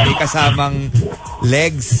 and then may kasamang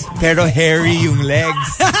legs, pero hairy yung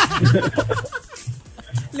legs.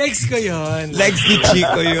 Legs ko yun. Legs ni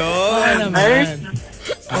Chico yun. Ano naman.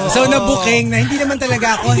 So nabuking na hindi naman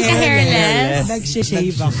talaga ako hairless.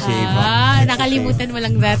 Nag-shave ako. Nakalimutan mo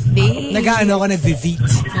lang that day. Nag-ano ako, nag-beat.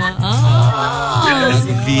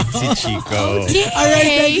 Nag-beat si Chico. Okay.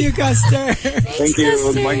 Alright, thank you, Custer. Thank you.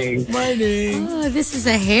 Good morning. Morning. Oh, this is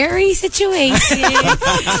a hairy situation.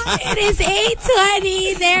 It is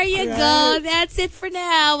 8:20. There you go. That's it for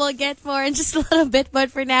now. We'll get more in just a little bit, but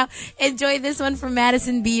for now, enjoy this one from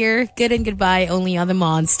Madison Beer. Good and goodbye, only on the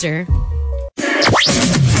Monster.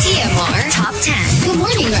 TMR Top 10. Good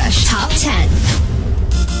Morning Rush Top 10.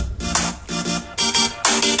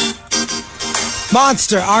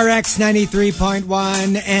 Monster RX 93.1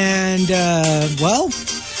 and well,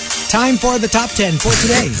 time for the top 10 for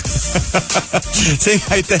today. Say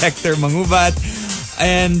hi to Hector Mangubat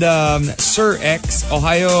and Sir X,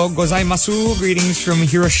 Ohio gozaimasu. Greetings from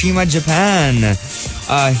Hiroshima, Japan.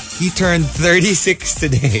 He turned 36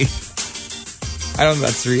 today. I don't know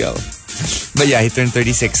if that's real. But yeah, he turned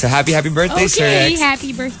 36. So happy birthday, Sir X.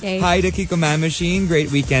 Happy birthday. Hi to Kiko Man Machine.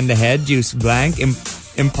 Great weekend ahead. Juice Blank.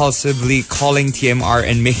 Impulsively calling TMR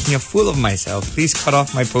and making a fool of myself. Please cut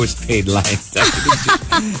off my postpaid line.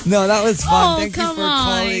 No, that was fun. Thank you for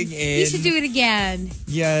calling in. You should do it again.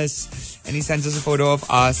 Yes. And he sends us a photo of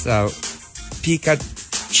us,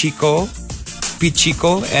 Pichico,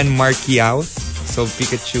 and Markki out. So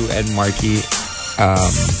Pikachu and Markki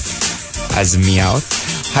as Meowth.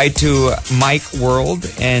 Hi to Mike World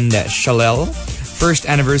and Shalel. First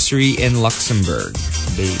anniversary in Luxembourg,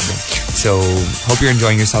 babe. So, hope you're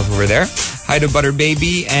enjoying yourself over there. Hi to Butter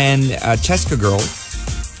Baby and Cheska Girl,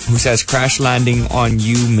 who says, crash landing on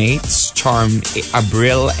you, mates. Charm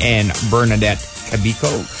Abril and Bernadette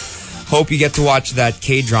Cabiko. Hope you get to watch that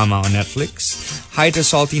K-drama on Netflix. Hi to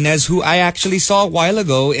Salty Nez, who I actually saw a while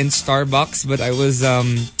ago in Starbucks, but I was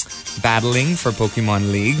battling for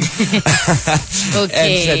Pokemon League. Okay.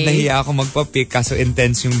 And said nahiya ako magpa-pick kaso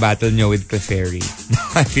intense yung battle nyo with Clefairy.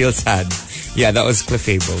 I feel sad. Yeah, that was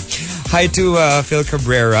Clefable. Hi to Phil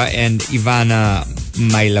Cabrera and Ivana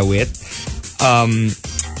Mailawit.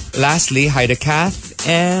 Lastly, hi to Kath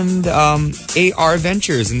and AR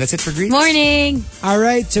Ventures. And that's it for greetings. Morning. All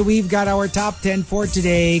right, so we've got our top 10 for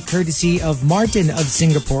today, courtesy of Martin of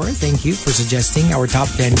Singapore. Thank you for suggesting our top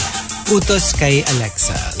 10 Utos Kay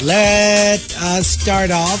Alexa. Let us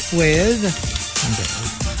start off with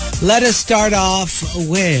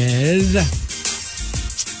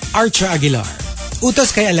Archer Aguilar.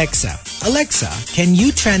 Utos Kay Alexa. Alexa, can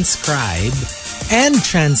you transcribe and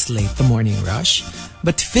translate the morning rush?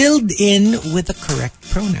 but filled in with the correct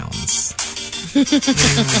pronouns.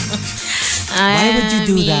 Why would you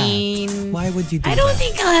do that? Why would you do that? I don't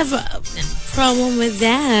think I'll have a problem with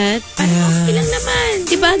that. Parang okay lang naman.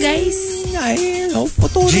 Diba, guys? I know.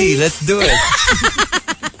 Putulin. Gee, let's do it.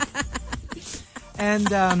 And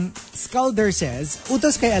Skulder says,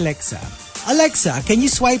 Utos Kay Alexa. Alexa, can you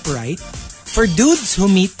swipe right for dudes who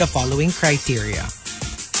meet the following criteria?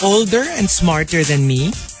 Older and smarter than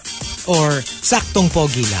me? Or saktong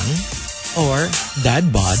pogi lang? Or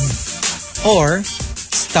dad bod? Or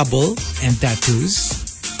stubble and tattoos?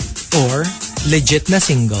 Or legit na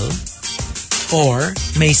single? Or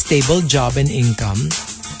may stable job and income?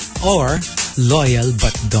 Or loyal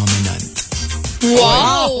but dominant?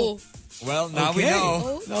 Wow! Well, now we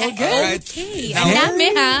know. Okay. All right. Okay. Now- Ang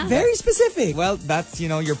dami, ha? Very specific. Well, that's,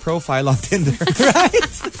 your profile on Tinder. Right?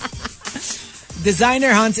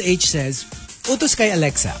 Designer Hans H says, Utos Kay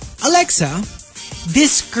Alexa. Alexa,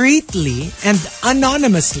 discreetly and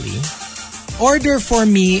anonymously order for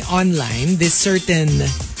me online this certain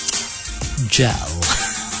gel.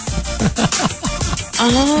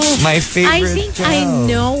 My favorite I think gel. I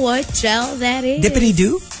know what gel that is.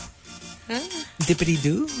 Dippity-doo?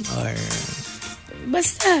 Dippity-doo? Or...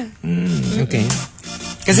 Basta. Okay.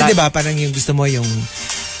 Kasi diba parang yung gusto mo yung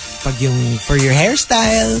pag yung for your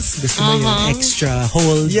hairstyles, gusto mo yung extra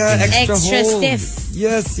hold. Yeah, extra hold. stiff.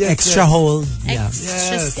 Yes. Extra hold. Yeah.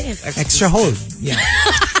 Extra stiff. Extra hold. Yeah.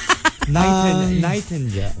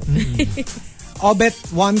 Nightingale. Obet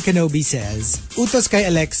Juan Kenobi says, Utos Kay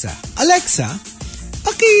Alexa. Alexa,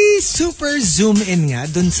 paki-super zoom in nga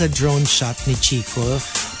dun sa drone shot ni Chico,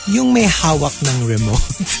 yung may hawak ng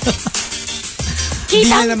remote. Hindi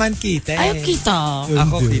Kita? na naman kita eh. Ay, kita.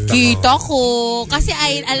 Ako kita ko. Kita ko. Kasi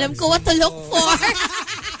alam ko what to look for.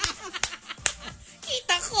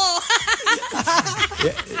 Kita ko.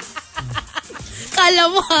 Kala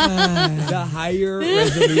mo. The higher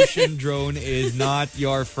resolution drone is not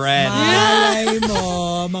your friend. Malay mo,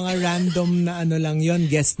 mga random na ano lang yon,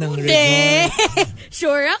 guess ng Hindi. result.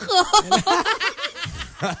 Sure ako.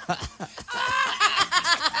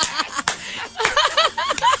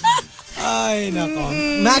 Ay, nako.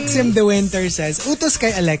 Maxim De Winter says, Utos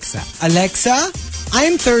Kay Alexa. Alexa,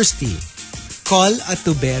 I'm thirsty. Call a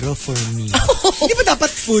tubero for me. Di ba dapat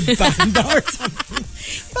food panda or something?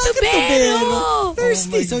 Bakit Tubero.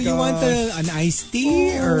 Thirsty. Oh my So you want an iced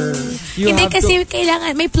tea or... Hindi kasi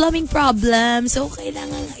kailangan, may plumbing problem. So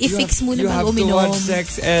kailangan i-fix muna You bago have to uminom. watch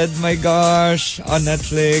Sex Ed, my gosh, on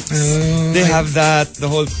Netflix. They have that, the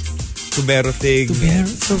whole tubero thing.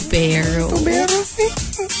 Tubero.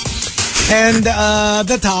 And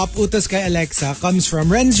the top, Utos Kay Alexa, comes from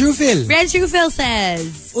Renz Rufil. Renz Rufil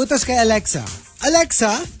says, Utos Kay Alexa. Alexa,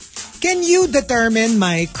 can you determine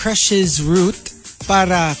my crush's route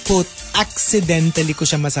para, quote, accidentally ko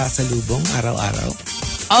siya masasalubong araw-araw?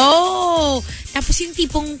 oh, tapos yung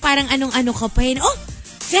tipong parang anong-ano ka pa yun. Oh,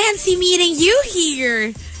 fancy meeting you here.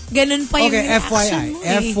 Ganun pa yung Okay, reaction mo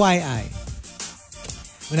eh. FYI.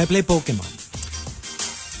 When I play Pokemon,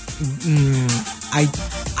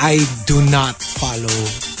 I do not follow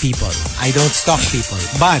people. I don't stalk people.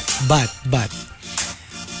 But,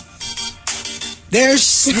 there's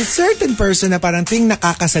a certain person na parang ting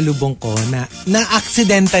nakakasalubong ko na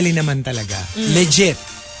accidentally naman talaga. Legit.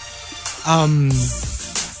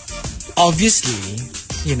 Obviously,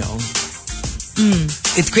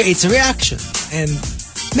 it creates a reaction. And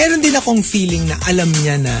meron din akong feeling na alam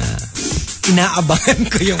niya na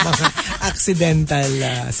inaabangan ko yung mga accidental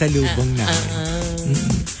salubong namin.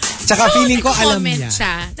 Tsaka feeling ko alam Nag-comment niya.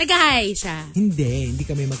 siya. Nag-hi siya. Hindi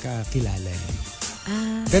kami magkakilala.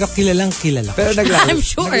 Pero kilala ko. Pero I'm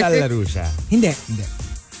sure. naglalaro siya. Hindi.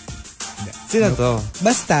 Sino to?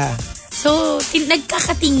 Basta, So,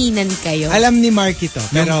 nagkakatinginan kayo. alam ni Markki to.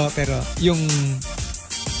 Pero, Yung...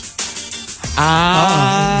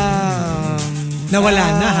 nawala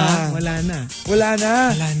na ha. Wala na. Wala na.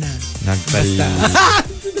 Basta. Nagpalisik.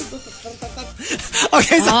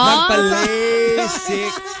 Okay, so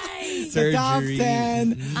Nagpalisik. the top Surgery.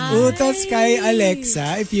 10 Utos Kay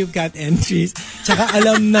Alexa if you've got entries. Tsaka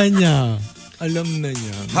alam na niya.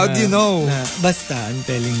 How do you know? Basta, I'm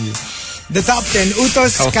telling you. The top 10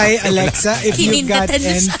 Utos Kay Alexa if you've got Hinindatan na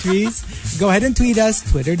siya. entries. Go ahead and tweet us,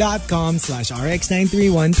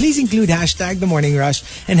 twitter.com/rx931. Please include hashtag The Morning Rush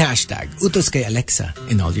and hashtag Utos Kay Alexa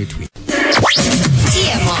in all your tweets.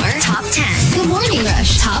 TMR Top 10. Good Morning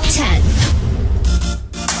Rush Top 10.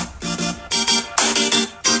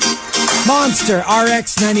 Monster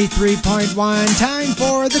RX 93.1. Time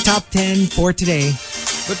for the top 10 for today.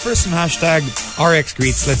 But first, some hashtag RX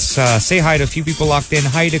greets. Let's say hi to a few people locked in.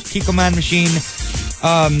 Hi to Kiko Man Machine,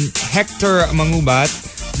 Hector Mangubat,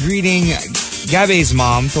 greeting Gabe's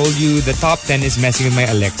mom, told you the top 10 is messing with my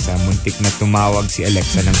Alexa. Muntik na tumawag si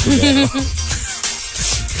Alexa ng tubero.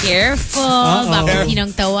 Careful. Baka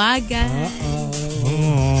sinong tawagan.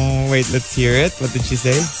 Oh, wait, let's hear it. What did she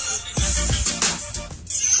say?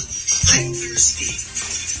 I'm thirsty.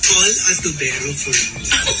 Call a tubero for me.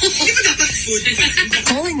 Di ba dapat food pa?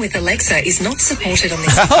 Calling with Alexa is not supported on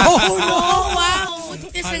this. Oh, wow.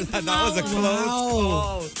 That was a close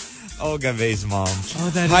call. Oh, Gabe's mom. Oh,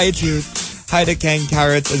 that is cute. Hi to Ken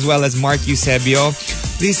Carrots as well as Mark Eusebio.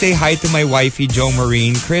 Please say hi to my wifey Jo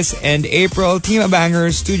Marine, Chris and April, Team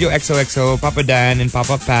Abangers, Studio XOXO, Papa Dan and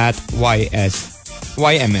Papa Pat, YMSG.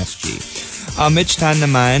 Mitch Tan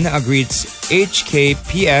naman greets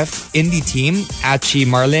HKPF Indie Team, Achi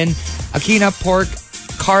Marlin, Akina Pork,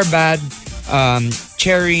 Carbad,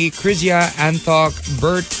 Cherry, Krizia, Antok,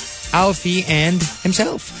 Bert, Alfie, and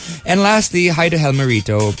himself. And lastly, hi to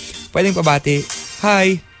Helmerito. Pwedeng pabati.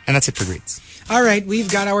 Hi. And that's it for greets. All right, we've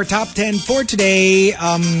got our top 10 for today,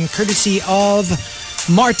 courtesy of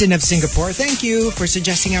Martin of Singapore. Thank you for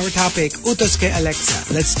suggesting our topic, Utos Kay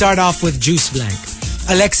Alexa. Let's start off with Juice Blank.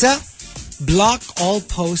 Alexa, block all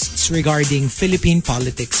posts regarding Philippine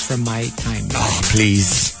politics from my timeline. Oh,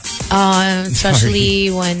 please. Especially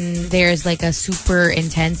when there's like a super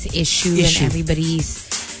intense issue. And everybody's,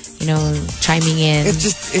 chiming in. It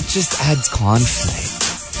just adds conflict.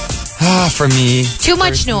 For me, too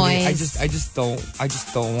much noise. I just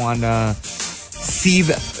don't wanna see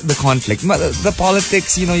the conflict. The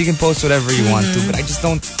politics, you can post whatever you want to, but I just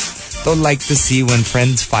don't like to see when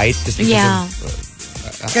friends fight just because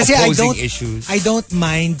of opposing issues. I don't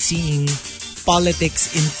mind seeing politics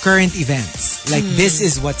in current events. Like this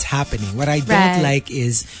is what's happening. What I don't like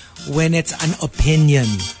is when it's an opinion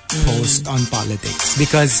post on politics,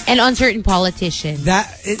 because and on certain politicians that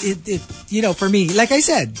it for me, like I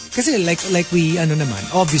said, kasi like we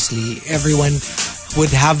naman, obviously everyone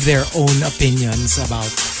would have their own opinions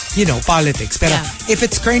about politics, pero if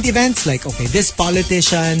it's current events, like okay, this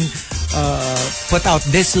politician put out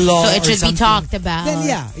this law, so it should be talked about, then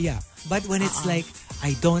yeah, but when it's like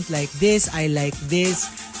I don't like this, I like this,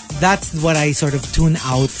 that's what I sort of tune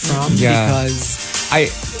out from, because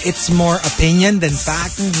it's more opinion than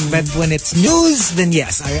fact. But when it's news, then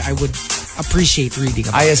yes, I would appreciate reading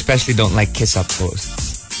about it. I especially don't like kiss up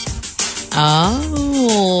posts.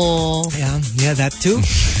 Oh. Yeah, that too.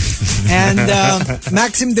 And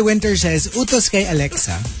Maxim De Winter says, Utos Kay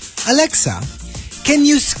Alexa. Alexa, can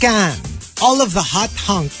you scan all of the hot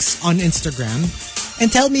hunks on Instagram and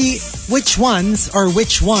tell me which ones or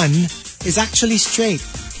which one is actually straight?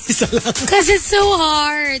 Because it's so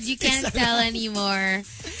hard. You can't tell anymore.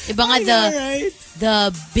 Diba nga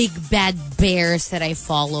the big bad bears that I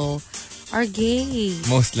follow are gay.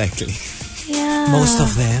 Most likely. Yeah. Most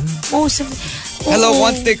of them? Hello,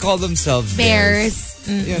 once they call themselves bears.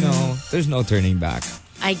 Mm-hmm. There's no turning back.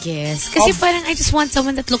 I guess. Kasi parang I just want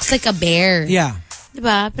someone that looks like a bear. Yeah.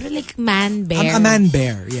 Diba? Pero like man bear. A man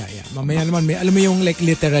bear. Yeah. Mamaya naman, alam mo yung like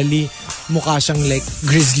literally mukha siyang like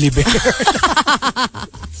grizzly bear.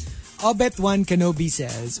 Obet1 Kenobi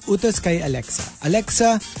says, Utos Kay Alexa.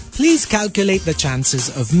 Alexa, please calculate the chances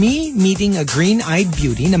of me meeting a green-eyed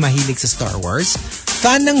beauty na mahilig sa Star Wars,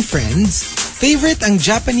 fan ng Friends, favorite ang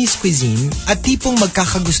Japanese cuisine, at tipong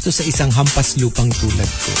magkakagusto sa isang hampas lupang tulad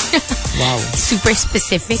ko. Wow. Super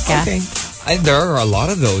specific, Okay. There are a lot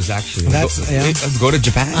of those actually. Go to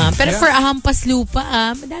Japan. Pero for a hampas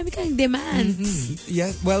lupa, madami kang demands. Mm-hmm. Yeah,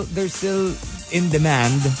 well, they're still in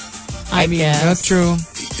demand. I mean, that's true.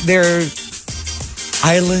 They're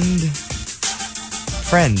island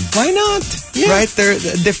friends. Why not? Yeah. Right?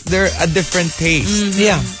 They're a different taste. Mm-hmm.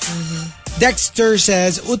 Yeah. Mm-hmm. Dexter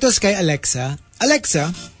says, Utos Kay Alexa.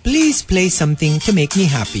 Alexa, please play something to make me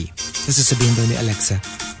happy. This is sabihin daw ni Alexa.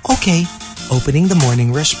 Okay. Opening the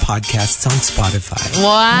Morning Rush podcasts on Spotify.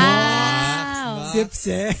 Wow. Sip,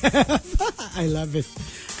 sip. I love it.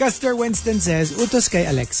 Custer Winston says, Utos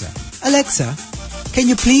Kay Alexa. Alexa, can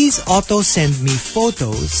you please auto-send me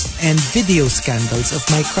photos and video scandals of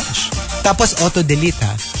my crush? Tapos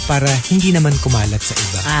auto-delete para hindi naman kumalat sa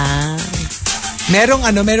iba.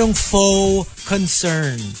 Merong faux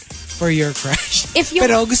concern for your crush.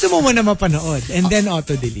 Pero gusto mo muna mapanood and then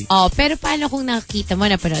auto-delete. Pero paano kung nakita mo,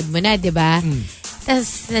 napanood mo na, di ba?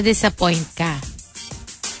 Tapos na-disappoint ka.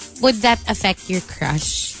 Would that affect your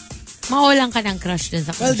crush? Mawalan ka ng crush dun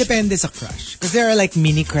sa crush. Well, depende sa crush. Because there are like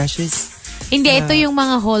mini crushes. Hindi, ito yung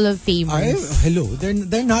mga Hall of Famers. Hello,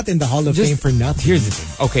 they're not in the Hall of Fame for nothing. Here's the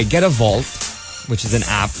thing. Okay, get a Vault, which is an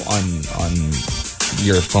app on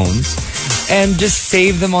your phones, And just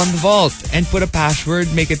save them on the vault and put a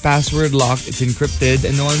password, make it password locked, it's encrypted,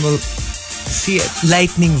 and no one will see it.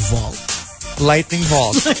 Lightning Vault. Lightning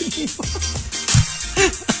Vault.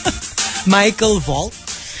 Michael Vault.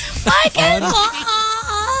 Michael Vault!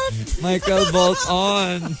 Michael Vault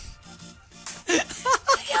on.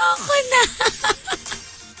 Ayoko na.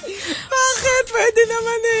 Bakit? Pwede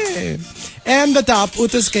naman eh. And the top,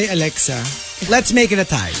 Utos Kay Alexa. Let's make it a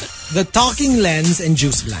tie. The Talking Lens and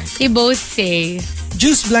Juice Blank. They both say.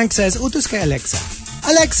 Juice Blank says, Utos Kay Alexa.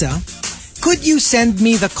 Alexa, could you send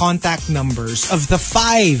me the contact numbers of the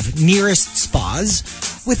 5 nearest spas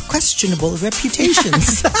with questionable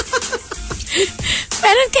reputations?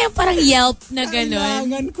 Meron kayo parang Yelp na gano'n.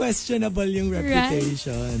 Kailangan questionable yung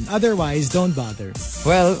reputation. Right. Otherwise, don't bother.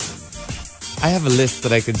 Well, I have a list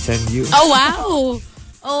that I could send you. Oh, wow.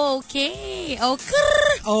 Okay.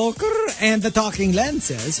 And the Talking Lens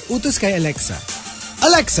says, Utos Kay Alexa.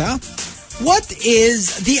 Alexa, what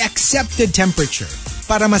is the accepted temperature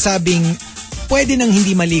para masabing pwede nang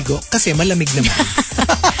hindi maligo kasi malamig naman?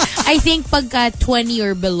 I think pagka 20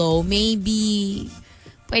 or below, maybe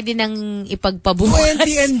pwede nang ipagpabukas.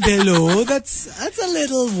 20 and below? That's a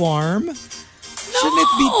little warm. Shouldn't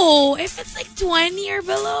it be? No, if it's like 20 or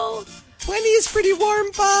below. 20 is pretty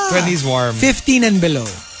warm pa. 20 is warm. 15 and below.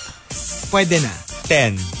 Pwede na.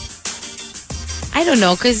 10. I don't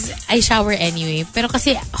know, because I shower anyway. Pero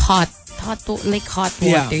kasi hot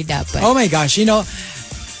water dapat. Oh my gosh, you know,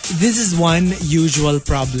 this is one usual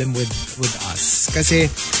problem with us. Kasi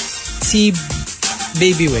si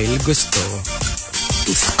Baby Whale gusto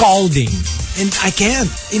scalding. And I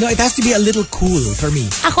can't. You know, it has to be a little cool for me.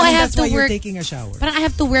 Ako, I have that's to why work. You're taking a shower. Parang I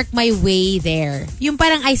have to work my way there. Yung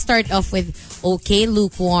parang I start off with, okay,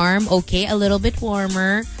 lukewarm. Okay, a little bit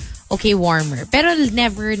warmer. Okay, warmer. Pero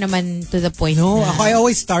never naman to the point No, na. ako, I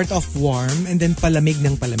always start off warm and then palamig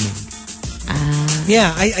ng palamig.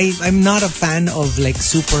 Yeah, I'm not a fan of like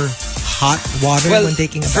super hot water when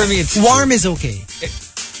taking a bath. For me, it's warm is okay.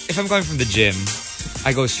 If I'm coming from the gym,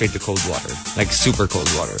 I go straight to cold water. Like super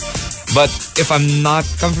cold water. But if I'm not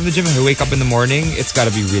coming from the gym and I wake up in the morning, it's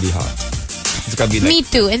gotta be really hot. It's gotta be like... Me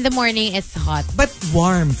too. In the morning, it's hot. But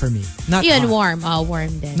warm for me. Not Yun, hot.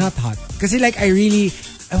 warm din. Not hot. Kasi like I really...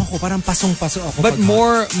 Ewan ko, parang pasong-paso ako. But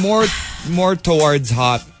more towards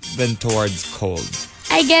hot than towards cold.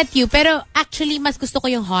 I get you. Pero actually, mas gusto ko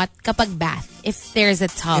yung hot kapag bath. If there's a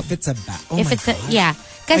tub. If it's a bath. Oh if my it's God. Yeah.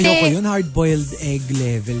 Kasi, ayoko yun, hard-boiled egg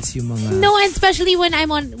levels yung mga... No, and especially when I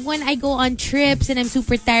go on trips and I'm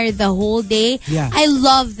super tired the whole day. Yeah. I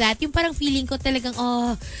love that. Yung parang feeling ko talagang,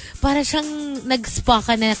 para siyang nag-spa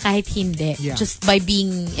ka na kahit hindi. Yeah. Just by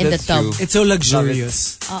being in That's the tub. true. It's so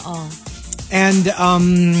luxurious. Oo. And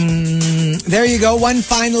there you go. One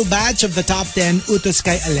final batch of the top 10 Utos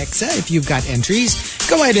Kay Alexa. If you've got entries,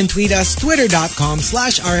 go ahead and tweet us.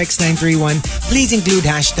 Twitter.com/RX931. Please include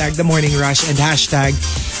hashtag The Morning Rush and hashtag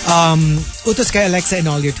Utos Kay Alexa in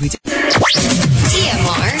all your tweets.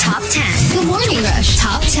 TMR Top 10. The Morning Rush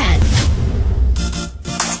Top 10.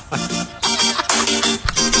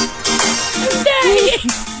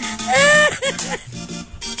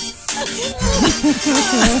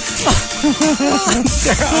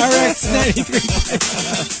 Monster RX 93.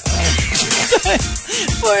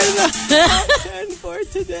 For the top 10 for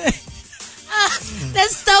today. The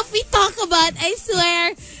stuff we talk about, I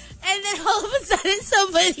swear. And then all of a sudden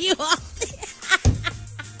somebody walked in.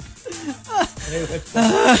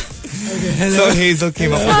 So Hazel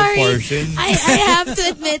came up with a portion. I have to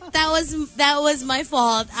admit that was my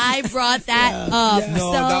fault. I brought that up. No,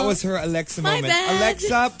 so, that was her Alexa my moment. bad.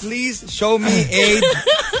 Alexa, please show me a...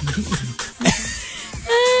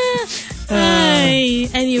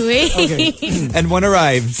 Anyway. Okay. And one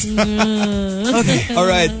arrives. Okay. All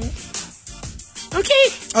right.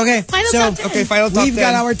 Okay. Final top 10. Okay, final top We've 10.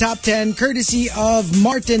 got our top 10 courtesy of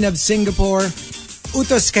Martin of Singapore.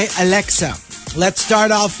 Utos Kay Alexa. Let's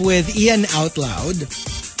start off with Ian out loud.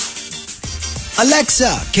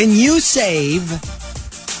 Alexa, can you save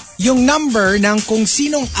yung number ng kung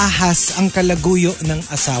sinong ahas ang kalaguyo ng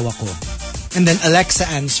asawa ko? And then Alexa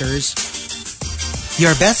answers,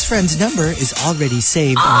 your best friend's number is already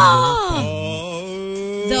saved on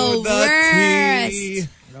The worst. tea.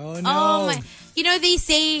 your... Oh my. You know, they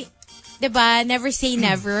say, diba, never say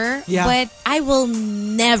never. Yeah. But I will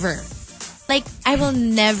never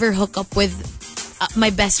hook up with my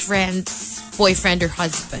best friend's boyfriend or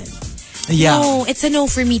husband. Yeah. No, it's a no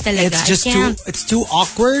for me talaga. It's just too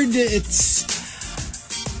awkward. It's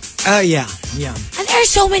yeah. And there are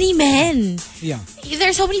so many men. Yeah. There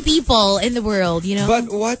are so many people in the world, you know. But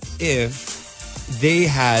what if they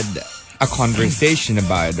had a conversation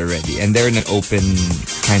about it already and they're in an open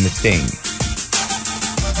kind of thing.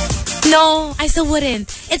 No, I still wouldn't.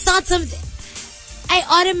 It's not something. I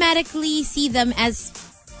automatically see them as,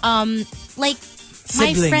 like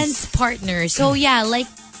my Siblings. friend's partner. So yeah, like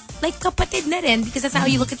kapatid na rin because that's how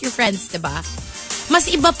you look at your friends, diba? Mas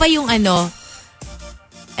iba pa yung ano.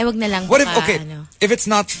 Ay, wag na lang. What if, baka, okay, ano. if it's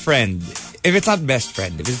not friend, if it's not best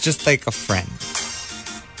friend, if it's just like a friend.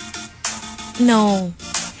 No.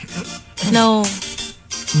 No.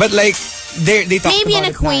 But like, they talk Maybe about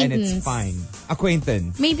an it now and acquaintance. it's fine.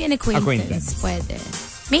 Acquaintance. Maybe an acquaintance. Pwede.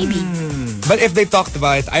 Maybe. But if they talked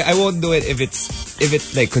about it, I won't do it if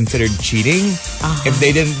it's like considered cheating. If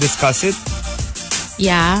they didn't discuss it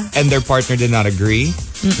Yeah. and their partner did not agree.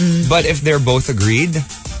 But if they're both agreed,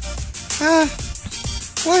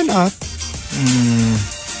 why not?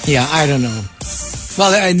 Yeah, I don't know.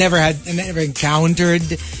 Well, I never encountered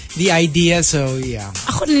the idea, so yeah.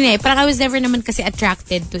 Ako rin eh. Parang I was never naman kasi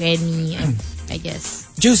attracted to any, I guess.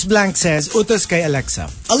 Juice Blank says, Utos Kay Alexa.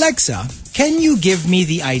 Alexa, can you give me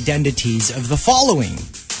the identities of the following?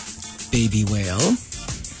 Baby whale,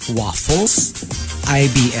 waffles,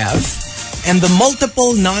 IBF, and the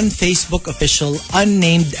multiple non-Facebook official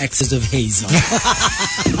unnamed exes of Hazel.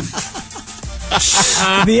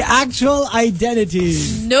 The actual identity.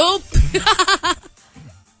 Nope.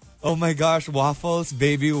 Oh my gosh, waffles,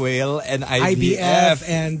 baby whale, and IBF. IBF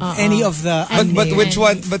and any of the... But which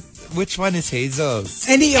one? But which one is Hazel's?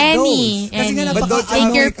 Any of Any. those. Kasi nga But don't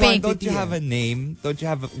Take your pick. don't you have a name? Don't you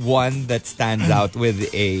have one that stands out with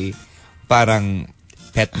a parang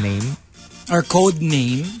pet name? Or code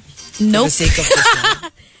name. Nope. For the sake of the show.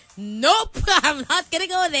 Nope. I'm not gonna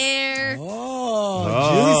go there.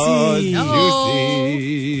 Juicy.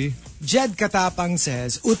 Juicy. Jed Katapang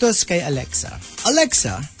says, Utos Kay Alexa.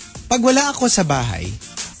 Alexa, pag wala ako sa bahay,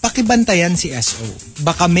 pakibantayan si SO.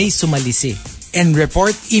 Baka may sumalisi. And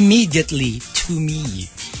report immediately to me.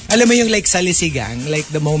 Alam mo yung like salisigang, like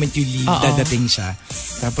the moment you leave, dadating siya.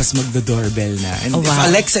 Tapos magdo-doorbell na. And if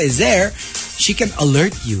Alexa is there, she can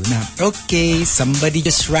alert you na, okay, somebody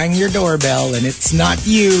just rang your doorbell and it's not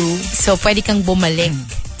you. So, pwede kang bumalik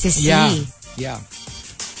to see. Yeah.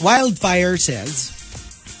 Wildfire says,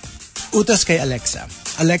 Utos Kay Alexa.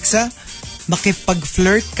 Alexa,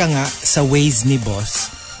 makipag-flirt ka nga sa ways ni boss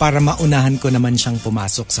para maunahan ko naman siyang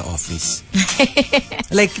pumasok sa office.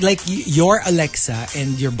 like your Alexa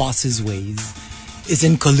and your boss's ways is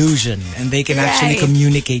in collusion and they can actually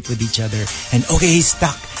communicate with each other. And okay, he's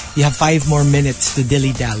stuck. You have 5 more minutes to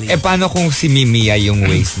dilly-dally. Eh, paano kung si Mimia yung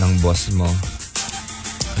ways ng boss mo?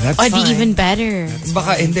 That's Or fine. even better.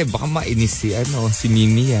 Baka mainis si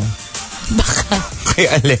Mimia. Baka. Kay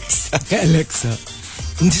Alexa. Kay Alexa.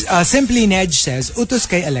 Simply Nedge says, Utos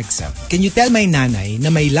Kay Alexa, can you tell my nanay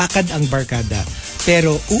na may lakad ang barkada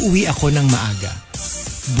pero uuwi ako ng maaga?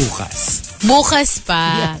 Bukas. Bukas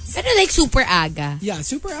pa. Yes. Pero like super aga. Yeah,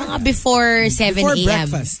 super aga. Mga before 7 Before a.m.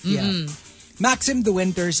 breakfast. Yeah. Maxim the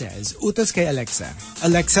Winter says, Utos Kay Alexa.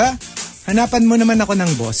 Alexa, hanapan mo naman ako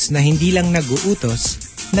ng boss na hindi lang nag-uutos,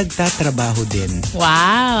 nagtatrabaho din.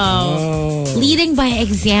 Wow. Leading by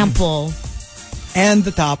example. And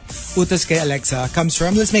the top, Utos Kay Alexa, comes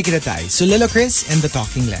from, let's make it a tie, Sulilo Chris and the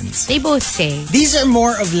Talking Lens. They both say. These are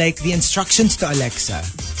more of like the instructions to Alexa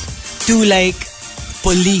to like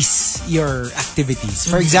police your activities.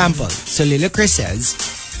 For example, Sulilo Chris says,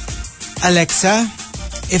 Alexa,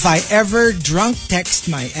 if I ever drunk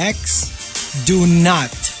text my ex, do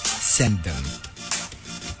not send them.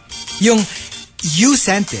 Yung you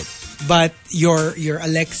sent it, but your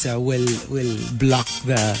Alexa will block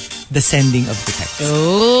the sending of the text.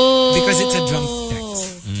 Oh. Because it's a drunk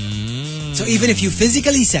text. So even if you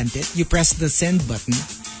physically sent it, you press the send button,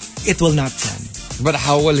 it will not send. But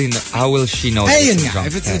how will she know? Hey, that yun it's a nga. drunk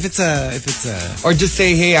If it's a or just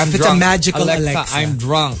say, hey, I'm if drunk. it's a magical Alexa, I'm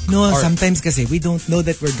drunk. No, or, sometimes kasi we don't know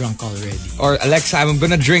that we're drunk already. Or Alexa, I'm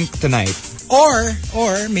gonna drink tonight. Or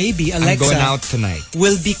maybe I'm Alexa going out tonight.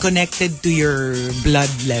 will be connected to your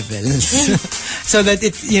blood levels, so that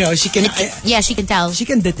it she can she can tell. She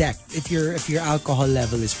can detect if your alcohol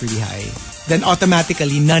level is pretty high. Then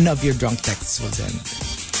automatically none of your drunk texts will send,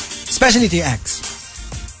 especially to your ex.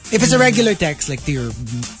 If it's a regular text like to your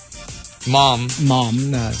mom,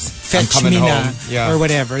 fetch coming me na, home. or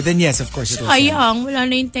whatever, then yes, of course it will send. Sayang, wala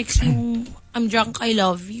na yung text mo. I'm drunk, I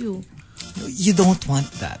love you. You don't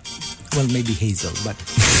want that. Well, maybe Hazel, but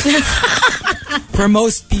for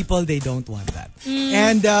most people, they don't want that.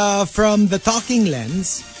 And from the Talking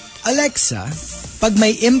Lens, Alexa, pag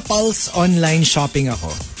may impulse online shopping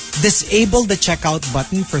ako, disable the checkout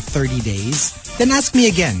button for 30 days, then ask me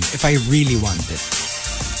again if I really want it.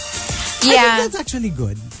 I think that's actually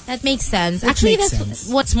good. That makes sense. Actually, makes that's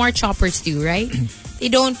sense. what smart shoppers do, right?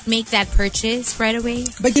 They don't make that purchase right away.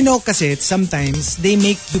 But you know, kasi sometimes they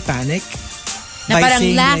make you panic. Na by parang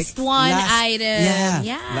saying, last like, one last- item.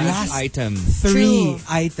 Yeah. Last item. 3 True.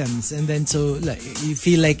 items, and then so like, you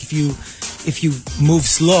feel like if you move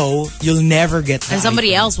slow, you'll never get the And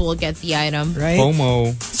somebody item, else will get the item. right?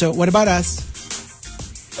 FOMO. So what about us?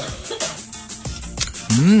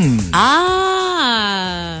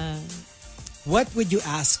 Ah. What would you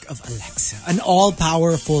ask of Alexa? An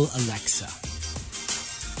all-powerful Alexa.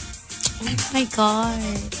 Oh my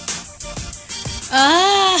God.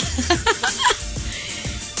 Ah.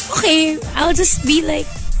 Okay, I'll just be like,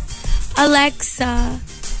 Alexa,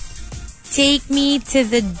 take me to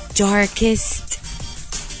the darkest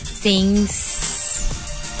things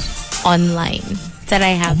online that I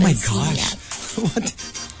haven't Oh my seen gosh. yet.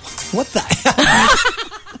 What the?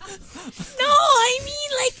 No, I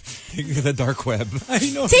mean like, The dark web. I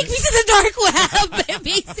know. take me to the dark web,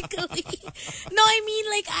 basically. No, I mean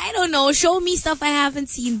like, I don't know, show me stuff I haven't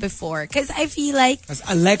seen before. Because I feel like As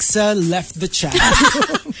Alexa left the chat.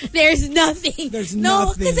 there's nothing. There's no,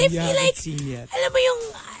 nothing because I you feel haven't like, seen yet. alam mo yung,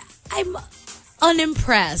 I'm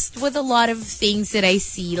unimpressed with a lot of things that I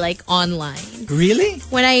see like online. Really?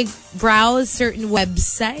 When I browse certain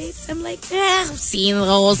websites, I'm like, I've seen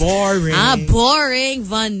those. Boring. Boring,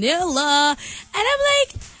 vanilla. And I'm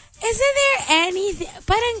like, isn't there anything?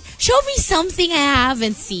 Parang, show me something I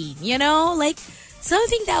haven't seen, you know? Like,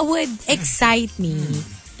 something that would excite me.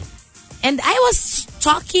 And I was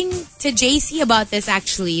talking to JC about this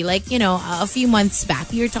actually, like, you know, a few months back.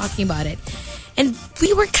 We were talking about it. And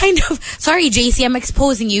we were kind of, sorry JC, I'm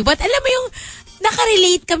exposing you, but alam mo yung,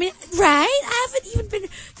 nakarelate kami, right? I haven't even been,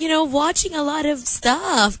 you know, watching a lot of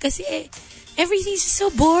stuff kasi everything's just so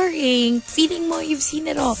boring. Feeling mo you've seen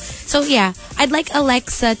it all. So yeah, I'd like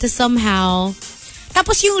Alexa to somehow,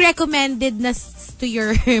 tapos yung recommended na to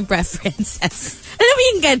your preferences. Alam mo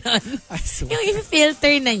yung ganon? Yung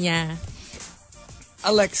i-filter na niya.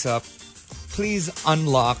 Alexa, please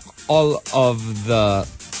unlock all of the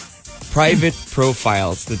private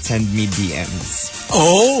profiles that send me DMs.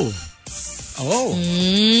 Oh.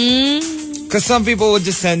 Because some people would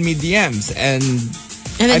just send me DMs, and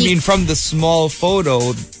then I mean, from the small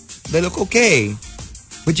photo, they look okay,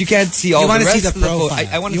 but you can't see all the wanna rest see the of the photo. profile.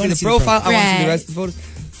 I want You to wanna see the profile. I want to see the Right. rest of the photos,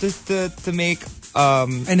 just to make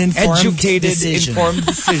An informed educated, decision. informed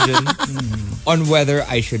decision on whether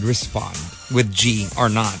I should respond with G or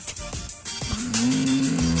not.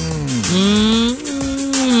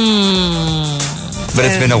 But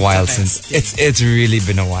it's been a while since it's really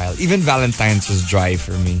been a while. Even Valentine's was dry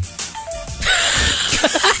for me.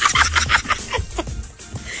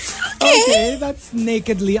 Okay, that's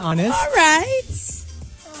nakedly honest. All right.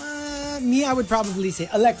 Me, I would probably say,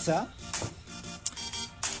 Alexa,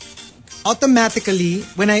 automatically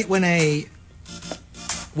when I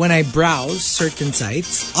browse certain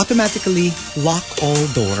sites, automatically lock all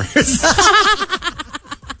doors.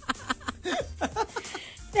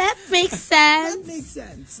 That makes sense. That makes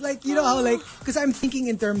sense. Like, you know how, like, because I'm thinking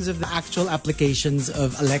in terms of the actual applications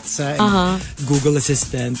of Alexa and Google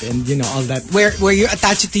Assistant and, you know, all that, where you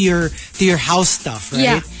attach it to your house stuff, right?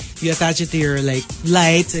 Yeah. You attach it to your, like,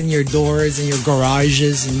 lights and your doors and your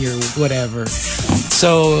garages and your whatever.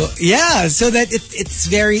 So, yeah, so that it's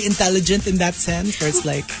very intelligent in that sense, where it's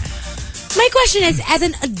like, My question is, as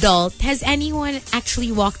an adult, has anyone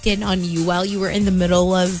actually walked in on you while you were in the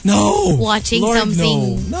middle of watching Lord,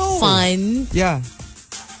 something no. fun? Yeah.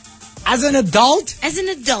 As an adult? As an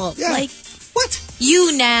adult, Yeah. like What?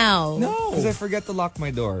 you now. Because I No. forget to lock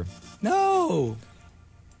my door. No.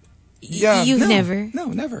 Yeah. You've No. never. No,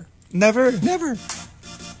 never. Never. Never.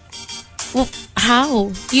 Well,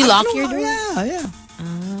 how? Do you lock No, your door? Yeah.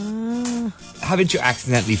 Haven't you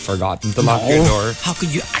accidentally forgotten to lock your door? How could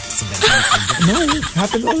you accidentally? No,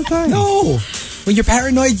 happens all the time. No. When you're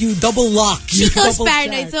paranoid, you double lock. You Chico's double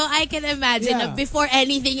paranoid, check. so I can imagine Yeah. that before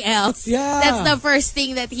anything else, Yeah. that's the first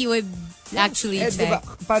thing that he would actually Eh, check. diba,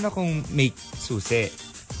 paano kung may susi?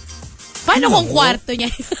 Paano kung kwarto niya?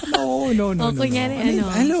 No. O, kunyari, I mean, ano?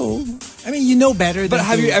 hello. I mean, you know better. But than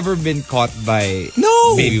have to- you ever been caught by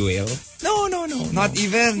No. baby whale? No. Not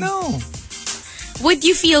even? No. Would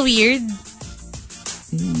you feel weird?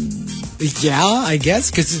 Yeah, I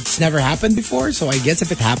guess, because it's never happened before. So I guess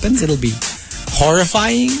if it happens, it'll be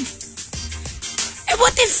horrifying.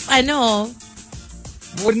 What if,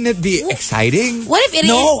 Wouldn't it be exciting? what if it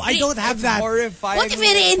No, is- I don't have that. Horrifying. What if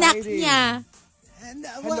reenact niya? And,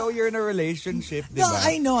 Hello, you're in a relationship, No,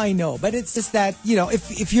 diba? I know. But it's just that, you know,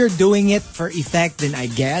 if you're doing it for effect, then I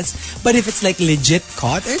guess. But if it's like legit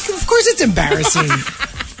caught, of course it's embarrassing.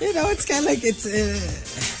 You know, it's kind of like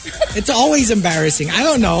it's always embarrassing. I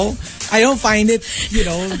don't know. I don't find it,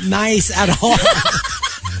 nice at all.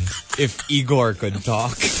 If Igor could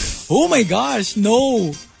talk. Oh my gosh,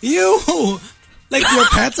 no. Ew. Like your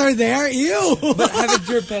pets are there? Ew. But haven't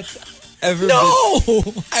your pets ever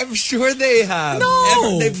been? I'm sure they have.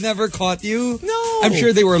 No. They've never caught you? No. I'm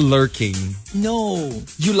sure they were lurking. No.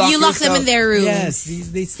 You lock them in their rooms. Yes,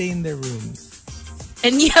 they stay in their rooms.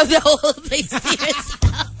 And you have the whole place to yourself.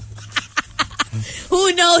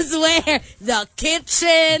 Who knows where? The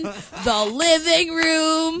kitchen, the living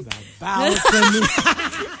room. The balcony.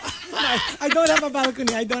 I don't have a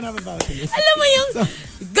balcony. Alam mo yung,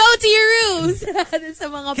 go to your rooms. Sa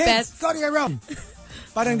mga Kids, pets. go to your room.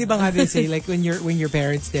 Parang di ba nga they say, like when your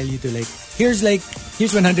parents tell you to here's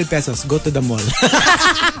 100 pesos, go to the mall.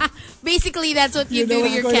 Basically, that's what you do to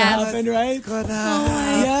your cats. cats. Happen, right?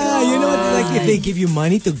 Yeah, you know what? Like if they give you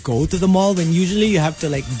money to go to the mall, when usually you have to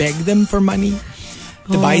beg them for money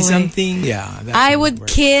to buy something. Yeah, I would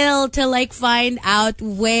kill to find out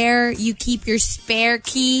where you keep your spare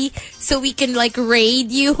key so we can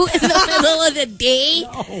raid you in the middle of the day.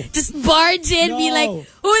 No. Just barge in, be like,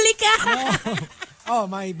 huli ka. No. Oh,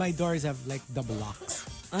 my doors have double locks.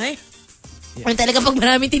 Ay? Yeah. Talaga pag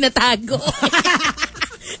maraming tinatago.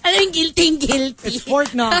 Alam yung guilty. It's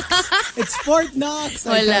Fort Knox.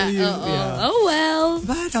 I tell you. Yeah. Oh well.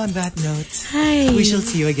 But on that note, hi. We shall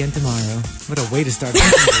see you again tomorrow. What a way to start the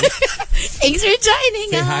day. Thanks for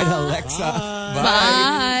joining Say us. hi to Alexa.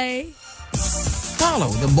 Bye.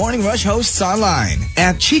 Follow the Morning Rush hosts online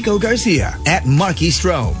at Chico Garcia, at Markki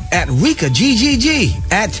Strome, at Rika GGG,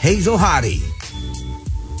 at Hazel Hottie.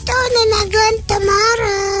 Tune in again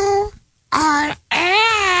tomorrow. Or else.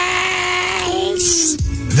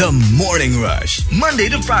 The Morning Rush, Monday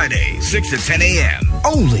to Friday, 6 to 10 a.m.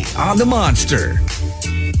 Only on The Monster.